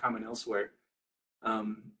may be uncommon elsewhere.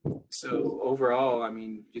 Um, so overall, I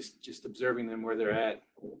mean, just observing them where they're at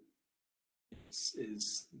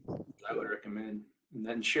is I would recommend. And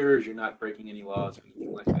that ensures you're not breaking any laws or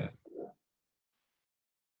anything like that.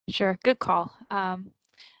 Sure, good call.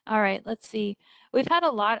 All right, let's see. We've had a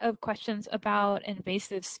lot of questions about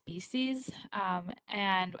invasive species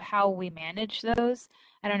and how we manage those.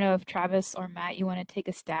 I don't know if Travis or Matt, you want to take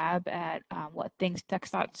a stab at what things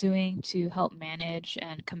TxDOT's doing to help manage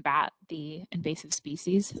and combat the invasive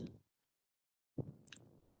species.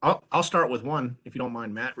 I'll start with one, if you don't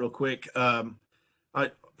mind, Matt, real quick.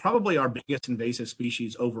 Probably our biggest invasive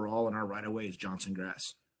species overall in our right of way is Johnson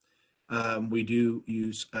grass. We do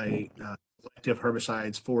use a selective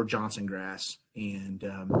herbicides for Johnson grass, and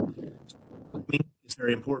it's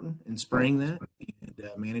very important in spraying that and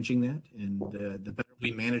managing that. And the better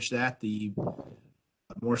we manage that, the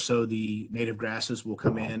more so the native grasses will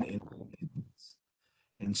come in,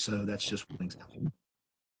 and so that's just one example.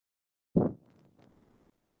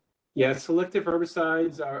 Yeah, selective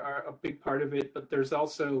herbicides are a big part of it, but there's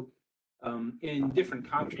also in different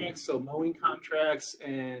contracts, so mowing contracts,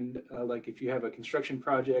 and like if you have a construction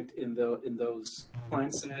project in those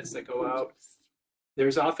plant sets that go out,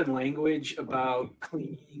 there's often language about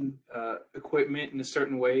cleaning equipment in a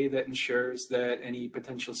certain way that ensures that any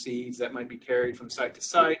potential seeds that might be carried from site to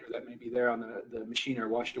site or that may be there on the machine are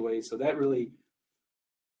washed away. So that really,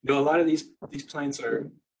 a lot of these plants are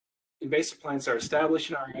invasive plants are established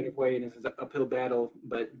in our right of way and it's an uphill battle,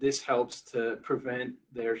 but this helps to prevent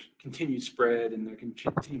their continued spread and their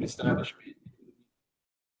continued establishment,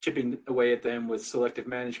 chipping away at them with selective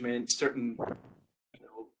management. Certain,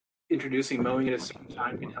 introducing mowing at a certain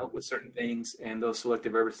time can help with certain things, and those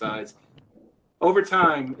selective herbicides. Over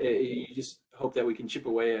time, you just hope that we can chip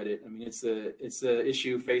away at it. I mean, it's a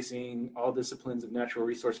issue facing all disciplines of natural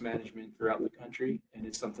resource management throughout the country, and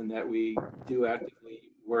it's something that we do actively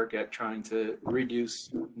work at trying to reduce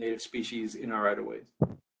native species in our right-of-ways.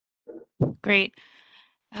 Great.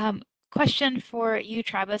 Question for you,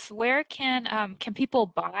 Travis. Where can people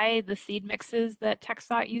buy the seed mixes that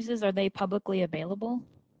TxDOT uses? Are they publicly available?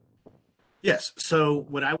 Yes. So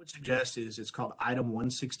what I would suggest is it's called item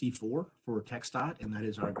 164 for TxDOT, and that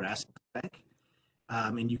is our grass spec.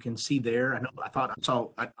 And you can see there,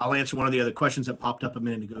 I'll answer one of the other questions that popped up a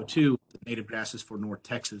minute ago too, the native grasses for North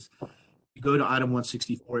Texas. You go to item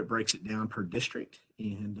 164, it breaks it down per district,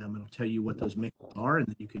 and it'll tell you what those mixes are, and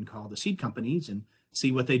then you can call the seed companies and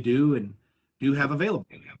see what they do and do have available.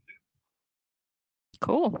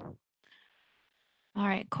 Cool. All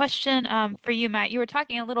right, question for you, Matt. You were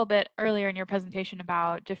talking a little bit earlier in your presentation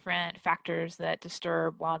about different factors that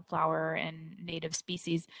disturb wildflower and native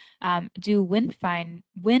species. Do wind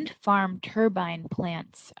farm turbine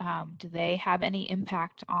plants, do they have any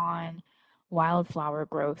impact on wildflower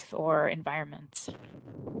growth or environments?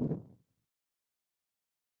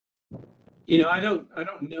 I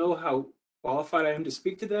don't know how qualified I am to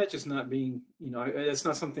speak to that, just not being, it's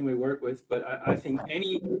not something we work with, but I think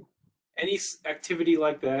any activity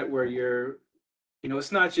like that where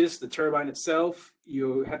it's not just the turbine itself.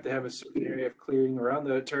 You have to have a certain area of clearing around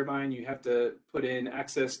the turbine. You have to put in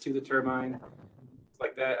access to the turbine,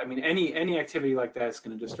 like that. I mean, any activity like that is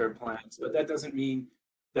going to disturb plants, but that doesn't mean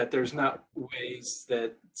that there's not ways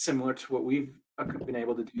that similar to what we've been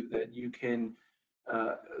able to do that you can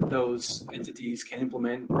those entities can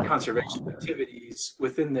implement conservation activities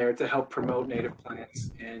within there to help promote native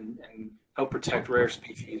plants and help protect rare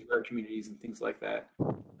species, rare communities, and things like that.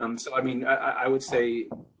 So, I mean, I would say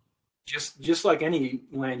just like any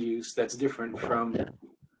land use that's different from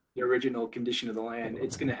the original condition of the land,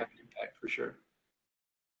 it's going to have an impact for sure.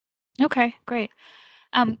 Okay, great.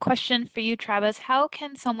 Question for you, Travis. How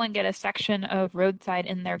can someone get a section of roadside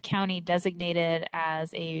in their county designated as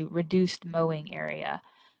a reduced mowing area?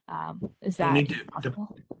 Is that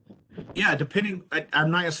possible? Yeah, depending,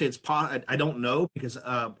 I'm not gonna say I don't know because,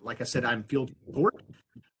 like I said, I'm field support.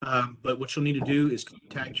 But what you'll need to do is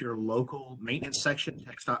contact your local maintenance section,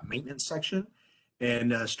 TxDOT maintenance section,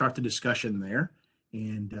 and start the discussion there.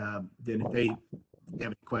 And then if they have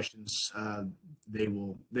any questions,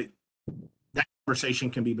 that conversation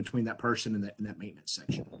can be between that person and that maintenance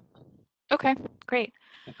section. Okay, great.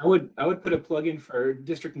 I would put a plug in for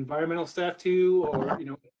district environmental staff too, or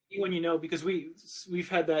anyone because we've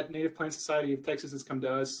had that Native Plant Society of Texas has come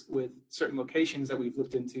to us with certain locations that we've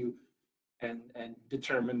looked into and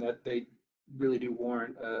determined that they really do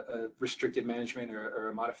warrant a restricted management or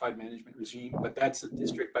a modified management regime, but that's a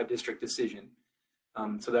district by district decision.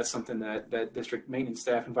 So that's something that district maintenance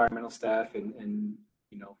staff, environmental staff, and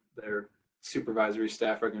their supervisory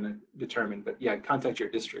staff are going to determine. But yeah, contact your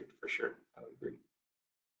district for sure. I would agree.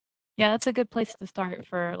 Yeah, that's a good place to start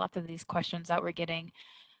for lots of these questions that we're getting.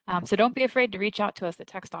 So don't be afraid to reach out to us at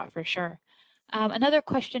TxDOT for sure. Another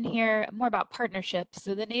question here, more about partnerships.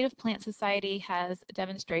 So the Native Plant Society has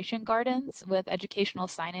demonstration gardens with educational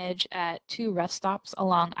signage at 2 rest stops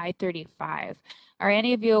along I-35. Are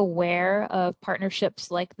any of you aware of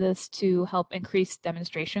partnerships like this to help increase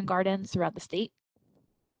demonstration gardens throughout the state?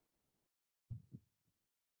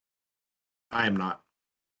 I am not.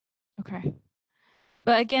 Okay.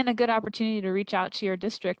 But again, a good opportunity to reach out to your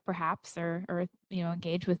district perhaps or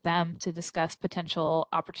engage with them to discuss potential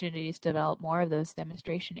opportunities to develop more of those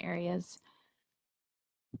demonstration areas.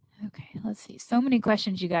 Okay, let's see. So many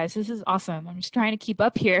questions, you guys. This is awesome. I'm just trying to keep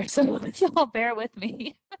up here, so bear with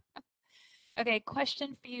me. Okay,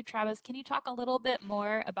 question for you, Travis. Can you talk a little bit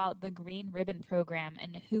more about the Green Ribbon Program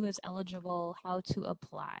and who is eligible, how to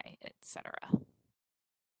apply, etc.?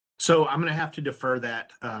 So I'm going to have to defer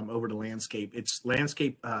that over to Landscape.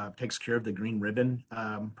 Landscape takes care of the Green Ribbon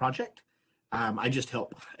project. I just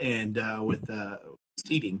help and with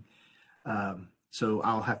seeding. So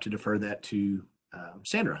I'll have to defer that to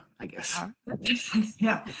Sandra, I guess.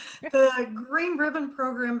 Yeah, the Green Ribbon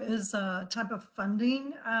Program is a type of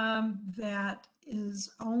funding that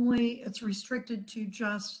it's restricted to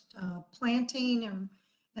just planting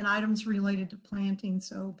and items related to planting.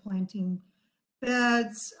 So planting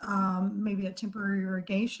beds, maybe a temporary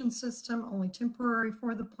irrigation system, only temporary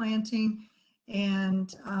for the planting, and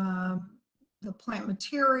the plant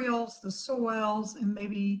materials, the soils, and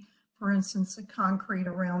maybe, for instance, the concrete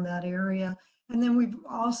around that area. And then we've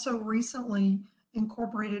also recently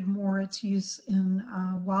incorporated more its use in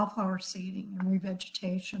wildflower seeding and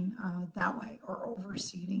revegetation that way, or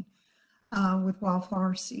overseeding with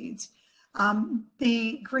wildflower seeds.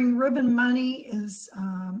 The green ribbon money is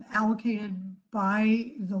allocated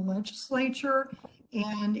by the legislature,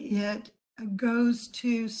 and it goes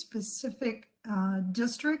to specific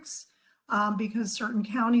districts because certain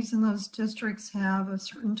counties in those districts have a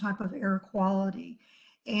certain type of air quality.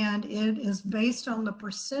 And it is based on the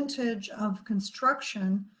percentage of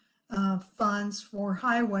construction funds for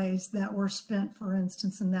highways that were spent, for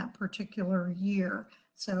instance, in that particular year.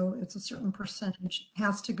 So it's a certain percentage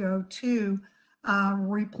has to go to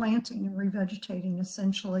replanting and revegetating,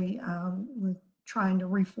 essentially, with trying to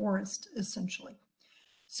reforest, essentially.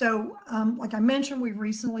 So like I mentioned, we've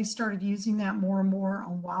recently started using that more and more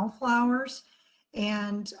on wildflowers.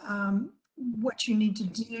 And what you need to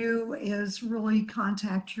do is really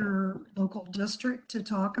contact your local district to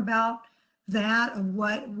talk about that, of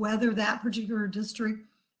whether that particular district,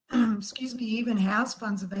 excuse me, even has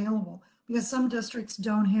funds available, because some districts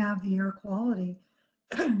don't have the air quality,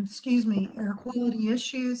 excuse me, air quality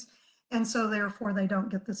issues. And so therefore they don't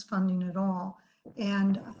get this funding at all.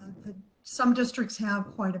 And some districts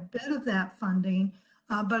have quite a bit of that funding,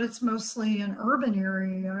 but it's mostly an urban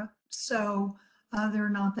area. So there are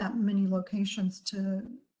not that many locations to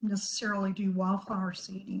necessarily do wildflower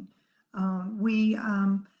seeding. We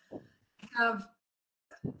have,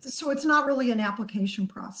 so it's not really an application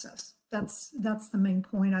process. That's the main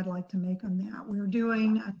point I'd like to make on that. We're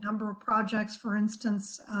doing a number of projects, for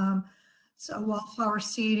instance, so wildflower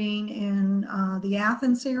seeding in the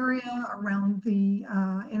Athens area, around the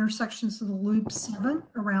intersections of the Loop 7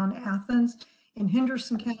 around Athens, in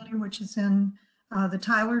Henderson County, which is in the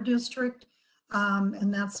Tyler district.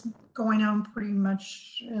 And that's going on pretty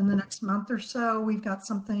much in the next month or so. We've got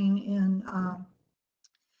something in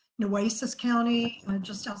Nueces County,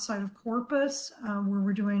 just outside of Corpus, where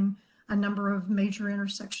we're doing a number of major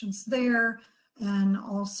intersections there, and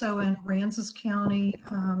also in Aransas County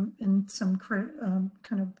in some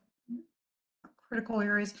kind of critical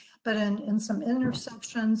areas, but in some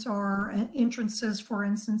intersections or entrances, for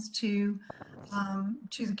instance, to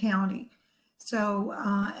the county. So,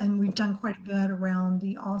 and we've done quite a bit around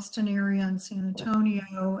the Austin area and San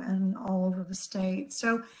Antonio and all over the state.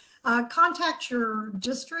 So contact your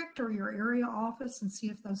district or your area office and see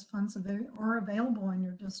if those funds are available in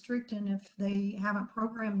your district. And if they haven't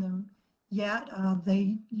programmed them yet,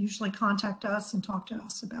 they usually contact us and talk to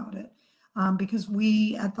us about it. Because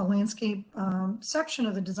we, at the landscape section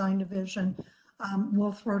of the design division,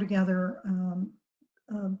 will throw together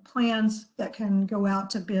plans that can go out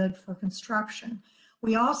to bid for construction.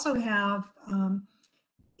 We also have,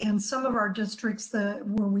 in some of our districts where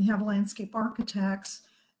we have landscape architects,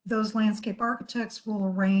 those landscape architects will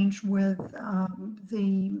arrange with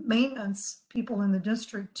the maintenance people in the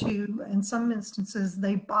district to, in some instances,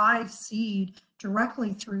 they buy seed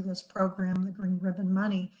directly through this program, the Green Ribbon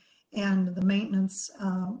money, and the maintenance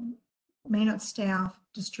staff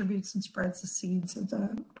distributes and spreads the seeds at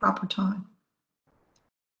the proper time.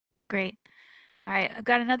 Great. All right, I've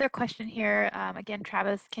got another question here. Again,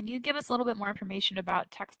 Travis, can you give us a little bit more information about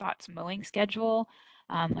TxDOT's mowing schedule?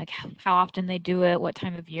 Like how often they do it, what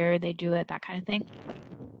time of year they do it, that kind of thing?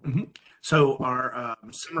 Mm-hmm. So our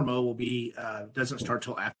summer mow will be, doesn't start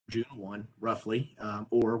till after June 1, roughly,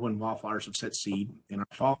 or when wildflowers have set seed. And our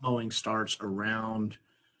fall mowing starts around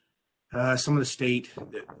some of the state.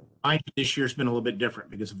 This year has been a little bit different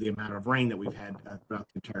because of the amount of rain that we've had throughout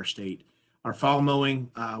the entire state. Our fall mowing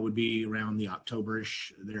would be around the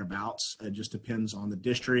October-ish, thereabouts. It just depends on the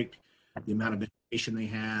district, the amount of vegetation they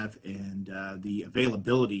have, and the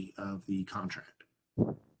availability of the contract.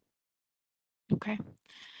 Okay.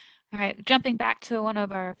 All right, jumping back to one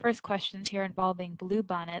of our first questions here involving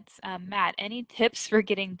bluebonnets. Matt, any tips for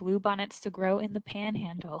getting bluebonnets to grow in the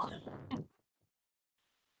Panhandle?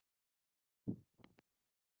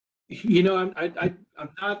 You know,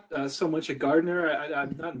 I'm not so much a gardener.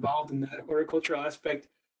 I'm not involved in that horticultural aspect.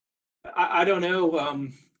 I don't know.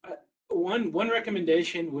 One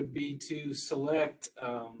recommendation would be to select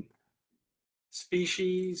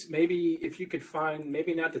species. Maybe if you could find,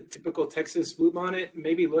 maybe not the typical Texas bluebonnet,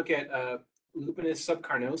 maybe look at Lupinus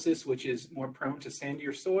subcarnosus, which is more prone to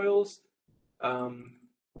sandier soils.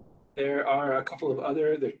 There are a couple of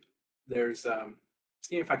other. There's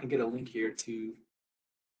see if I can get a link here to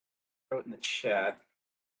throw it in the chat.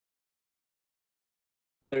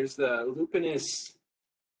 There's the Lupinus,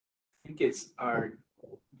 I think it's our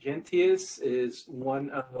gentius is one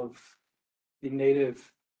of the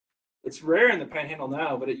native. It's rare in the Panhandle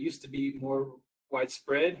now, but it used to be more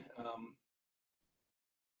widespread.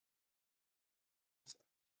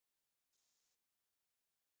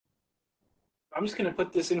 I'm just going to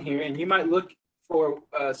put this in here, and you might look for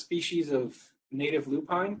a species of native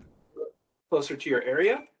lupine closer to your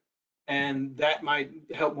area, and that might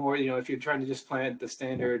help more. You know, if you're trying to just plant the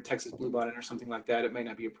standard Texas bluebonnet or something like that, it may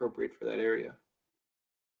not be appropriate for that area.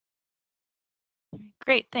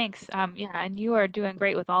 Great, thanks. Yeah, and you are doing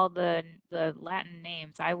great with all the Latin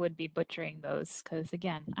names. I would be butchering those because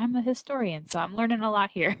again, I'm a historian, so I'm learning a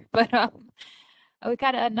lot here. But we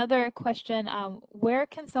got another question. Where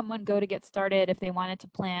can someone go to get started if they wanted to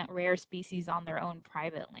plant rare species on their own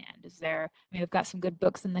private land? Is there, I mean, we've got some good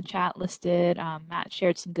books in the chat listed. Matt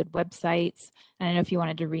shared some good websites. I don't know if you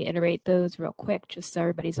wanted to reiterate those real quick, just so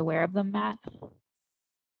everybody's aware of them, Matt.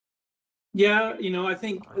 Yeah, you know, I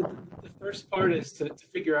think the first part is to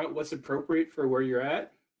figure out what's appropriate for where you're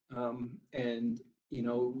at, and, you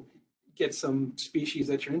know, get some species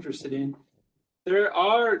that you're interested in. There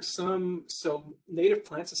are some, so Native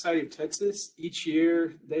Plant Society of Texas, each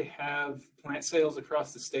year they have plant sales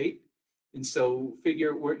across the state. And so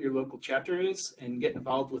figure what your local chapter is and get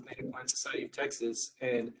involved with Native Plant Society of Texas.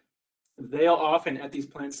 And they'll often at these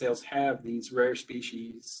plant sales have these rare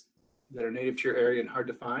species that are native to your area and hard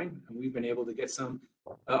to find. And we've been able to get some.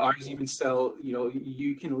 Ours even sell, you know,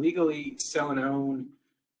 you can legally sell and own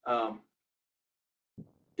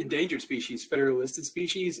endangered species, federally listed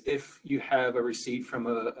species, if you have a receipt from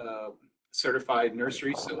a certified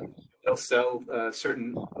nursery. So they'll sell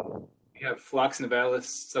certain, we have Phlox nivalis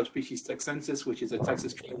subspecies texensis, which is a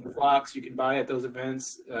Texas trailing phlox you can buy at those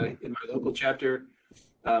events in my local chapter.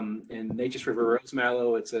 And Nature's River Rose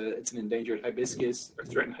Mallow, it's an endangered hibiscus, or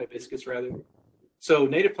threatened hibiscus rather. So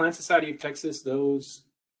Native Plant Society of Texas, those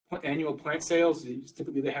annual plant sales,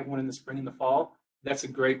 typically they have one in the spring and the fall. That's a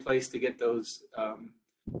great place to get those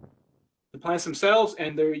the plants themselves,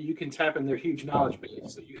 and there you can tap in their huge knowledge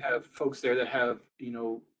base. So you have folks there that have, you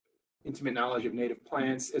know, intimate knowledge of native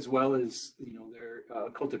plants as well as, you know, their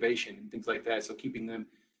cultivation and things like that. So keeping them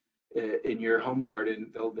in your home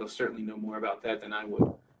garden, they'll certainly know more about that than I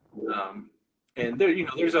would. And there, you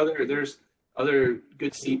know, there's other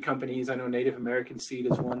good seed companies. I know Native American Seed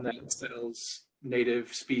is one that sells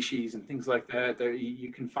native species and things like that. There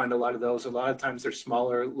you can find a lot of those. A lot of times they're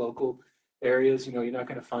smaller local areas. You know, you're not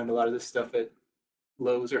going to find a lot of this stuff at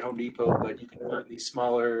Lowe's or Home Depot, but you can find these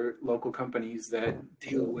smaller local companies that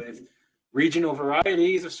deal with regional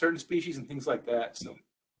varieties of certain species and things like that. So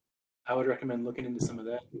I would recommend looking into some of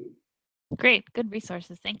that. Great, good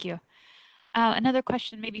resources. Thank you. Another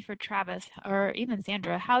question maybe for Travis or even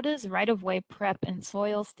Sandra. How does right-of-way prep and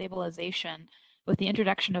soil stabilization with the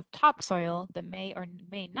introduction of topsoil that may or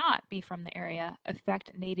may not be from the area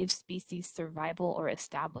affect native species survival or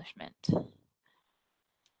establishment?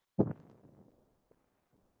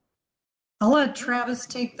 I'll let Travis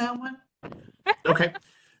take that one. Okay.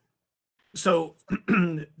 So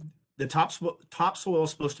the topsoil is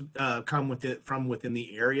supposed to come from within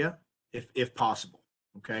the area, if possible.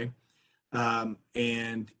 Okay.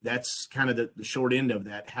 And that's kind of the short end of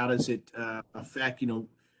that. How does it affect? You know,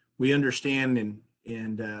 we understand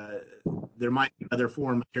and there might be other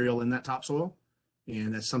foreign material in that topsoil,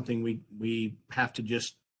 and that's something we have to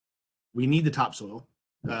we need the topsoil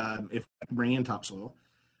if we bring in topsoil.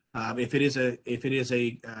 If it is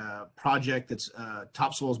a project that's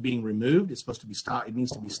topsoil is being removed, it's supposed to be it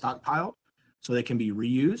needs to be stockpiled so they can be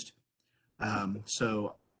reused.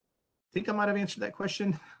 So I think I might have answered that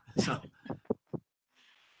question. So.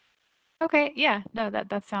 Okay, yeah, no,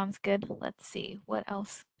 that sounds good. Let's see, what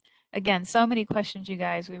else? Again, so many questions, you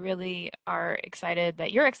guys. We really are excited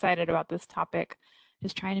that you're excited about this topic.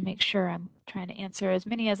 Just trying to make sure I'm trying to answer as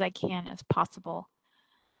many as I can as possible.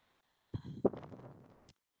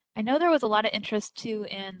 I know there was a lot of interest too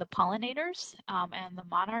in the pollinators and the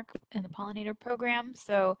monarch and the pollinator program.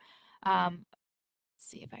 So let's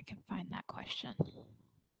see if I can find that question.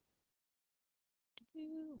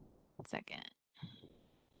 1 second.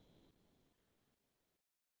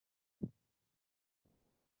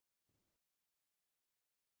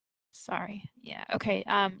 Sorry. Yeah. Okay.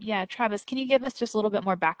 Yeah, Travis, can you give us just a little bit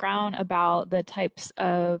more background about the types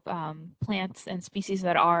of plants and species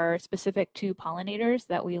that are specific to pollinators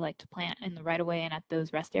that we like to plant in the right of way and at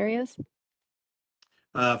those rest areas?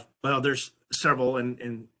 Well, there's several,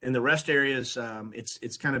 and in the rest areas,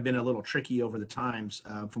 it's kind of been a little tricky over the times,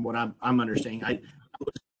 from what I'm understanding.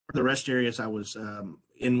 The rest areas I was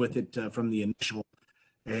in with it from the initial,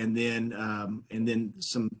 and then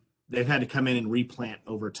some they've had to come in and replant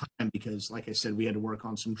over time because, like I said, we had to work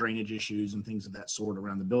on some drainage issues and things of that sort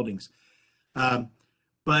around the buildings.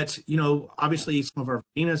 But, obviously some of our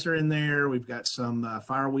Venas are in there. We've got some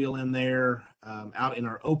firewheel in there. Out in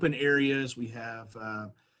our open areas, we have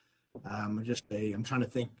I'm trying to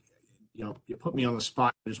think, you put me on the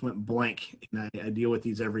spot. I just went blank, and I deal with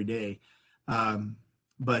these every day.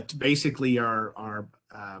 But basically our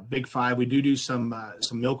big five, we do some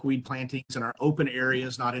milkweed plantings in our open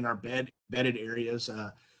areas, not in our bedded areas.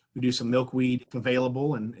 We do some milkweed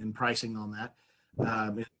available, and pricing on that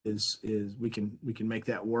is we can make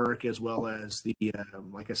that work, as well as the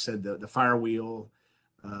like I said, the firewheel,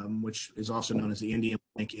 which is also known as the Indian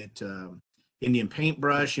blanket, Indian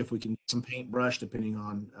paintbrush, if we can get some paintbrush, depending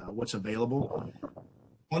on what's available.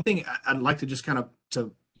 One thing I'd like to just kind of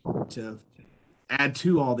to add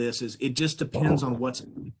to all this is it just depends on what's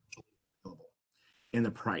available and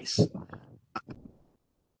the price.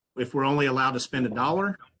 If we're only allowed to spend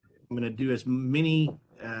 $1, I'm going to do as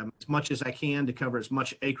much as I can to cover as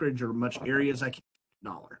much acreage or much area as I can,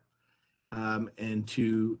 $1, and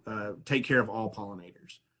to take care of all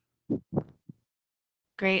pollinators.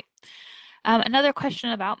 Great. Another question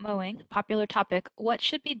about mowing, popular topic. What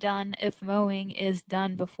should be done if mowing is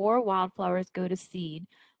done before wildflowers go to seed,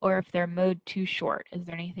 or if they're mowed too short? Is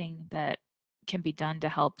there anything that can be done to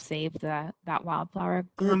help save that wildflower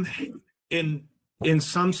group? In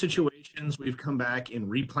some situations, we've come back and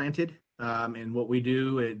replanted. And what we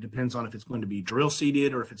do, it depends on if it's going to be drill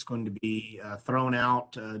seeded or if it's going to be thrown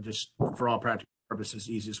out. Just for all practical purposes,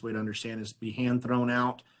 the easiest way to understand is be hand thrown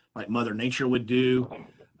out, like Mother Nature would do.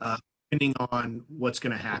 Depending on what's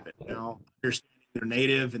going to happen. Understanding they're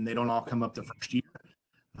native and they don't all come up the first year.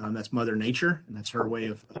 That's Mother Nature, and that's her way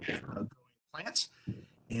of growing plants.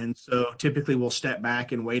 And so typically we'll step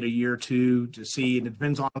back and wait a year or two to see, and it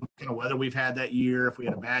depends on kind of weather we've had that year. If we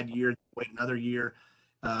had a bad year, wait another year.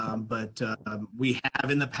 But we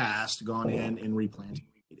have in the past gone in and replanted.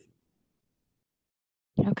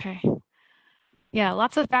 Okay. Yeah,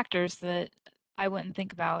 lots of factors that I wouldn't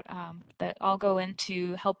think about that all go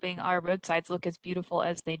into helping our roadsides look as beautiful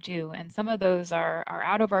as they do. And some of those are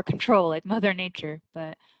out of our control, like Mother Nature,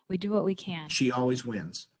 but we do what we can. She always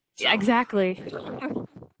wins. So. Yeah, exactly.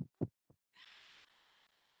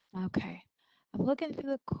 Okay. I'm looking through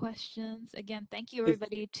the questions. Again, thank you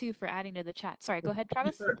everybody too for adding to the chat. Sorry, go ahead,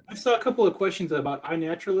 Travis. I saw a couple of questions about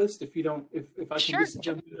iNaturalist. If I can Sure. just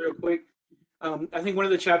jump in real quick. I think one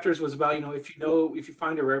of the chapters was about, if you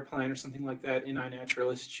find a rare plant or something like that in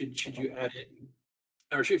iNaturalist, should you add it,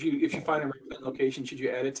 or if you find a rare plant location, should you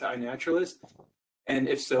add it to iNaturalist? And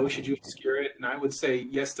if so, should you obscure it? And I would say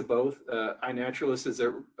yes to both. iNaturalist is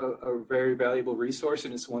a very valuable resource,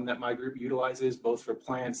 and it's one that my group utilizes both for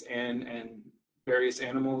plants and various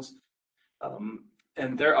animals.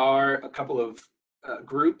 And there are a couple of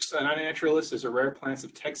groups on iNaturalist. There's a Rare Plants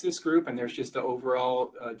of Texas group, and there's just the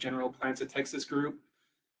overall General Plants of Texas group.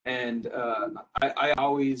 And I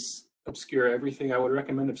always obscure everything. I would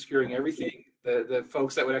recommend obscuring everything. The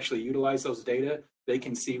folks that would actually utilize those data, they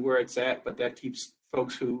can see where it's at, but that keeps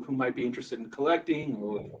folks who might be interested in collecting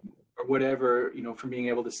or whatever, from being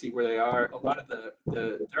able to see where they are. A lot of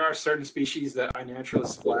there are certain species that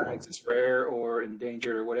iNaturalist flags as rare or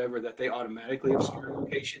endangered or whatever, that they automatically obscure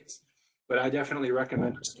locations. But I definitely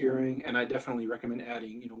recommend obscuring, and I definitely recommend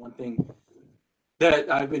adding. One thing that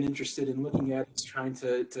I've been interested in looking at is trying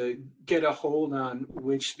to get a hold on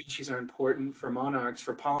which species are important for monarchs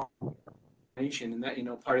for pollination, and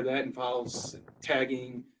that part of that involves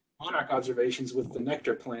tagging monarch observations with the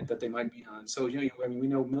nectar plant that they might be on. So we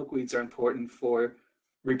know milkweeds are important for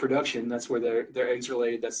reproduction. That's where their eggs are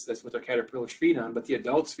laid. That's what their caterpillars feed on. But the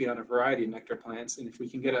adults feed on a variety of nectar plants, and if we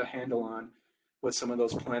can get a handle on what some of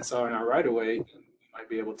those plants are in our right of way, we might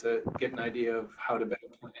be able to get an idea of how to better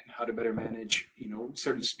plant and how to better manage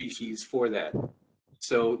certain species for that.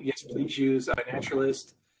 So yes, please use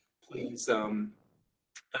iNaturalist. Please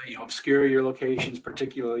obscure your locations,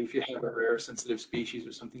 particularly if you have a rare sensitive species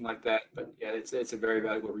or something like that. But yeah, it's a very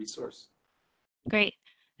valuable resource. Great.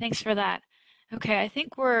 Thanks for that. Okay, I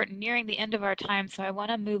think we're nearing the end of our time, so I want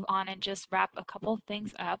to move on and just wrap a couple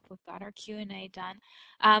things up. We've got our Q&A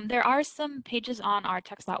done. There are some pages on our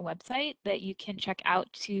TxDOT website that you can check out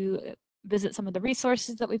to visit some of the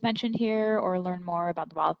resources that we've mentioned here, or learn more about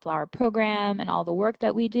the Wildflower program and all the work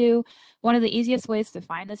that we do. One of the easiest ways to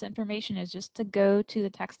find this information is just to go to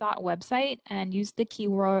the TxDOT website and use the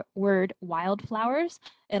keyword Wildflowers.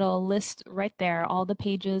 It'll list right there all the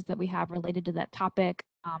pages that we have related to that topic.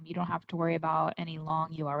 You don't have to worry about any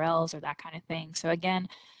long URLs or that kind of thing. So again,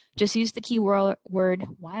 just use the keyword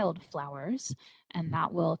Wildflowers, and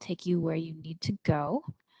that will take you where you need to go.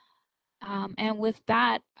 And with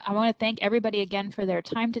that, I want to thank everybody again for their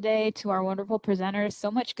time today, to our wonderful presenters. So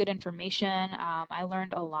much good information. I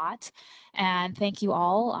learned a lot. And thank you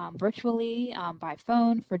all virtually, by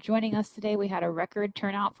phone, for joining us today. We had a record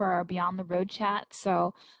turnout for our Beyond the Road chat.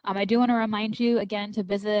 So I do want to remind you again to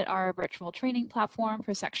visit our virtual training platform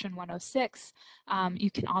for Section 106. You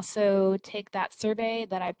can also take that survey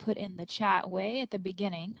that I put in the chat way at the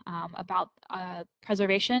beginning about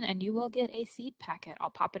preservation, and you will get a seed packet. I'll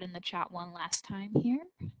pop it in the chat one last time here.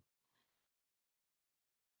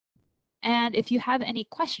 And if you have any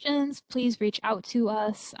questions, please reach out to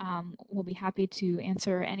us. We'll be happy to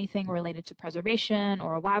answer anything related to preservation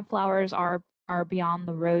or wildflowers, our Beyond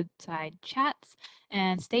the Roadside chats.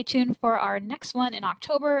 And stay tuned for our next one in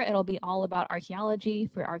October. It'll be all about archaeology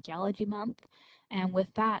for Archaeology Month. And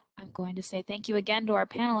with that, I'm going to say thank you again to our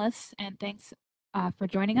panelists, and thanks for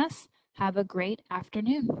joining us. Have a great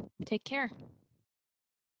afternoon. Take care.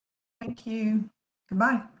 Thank you.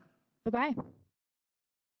 Goodbye. Bye-bye.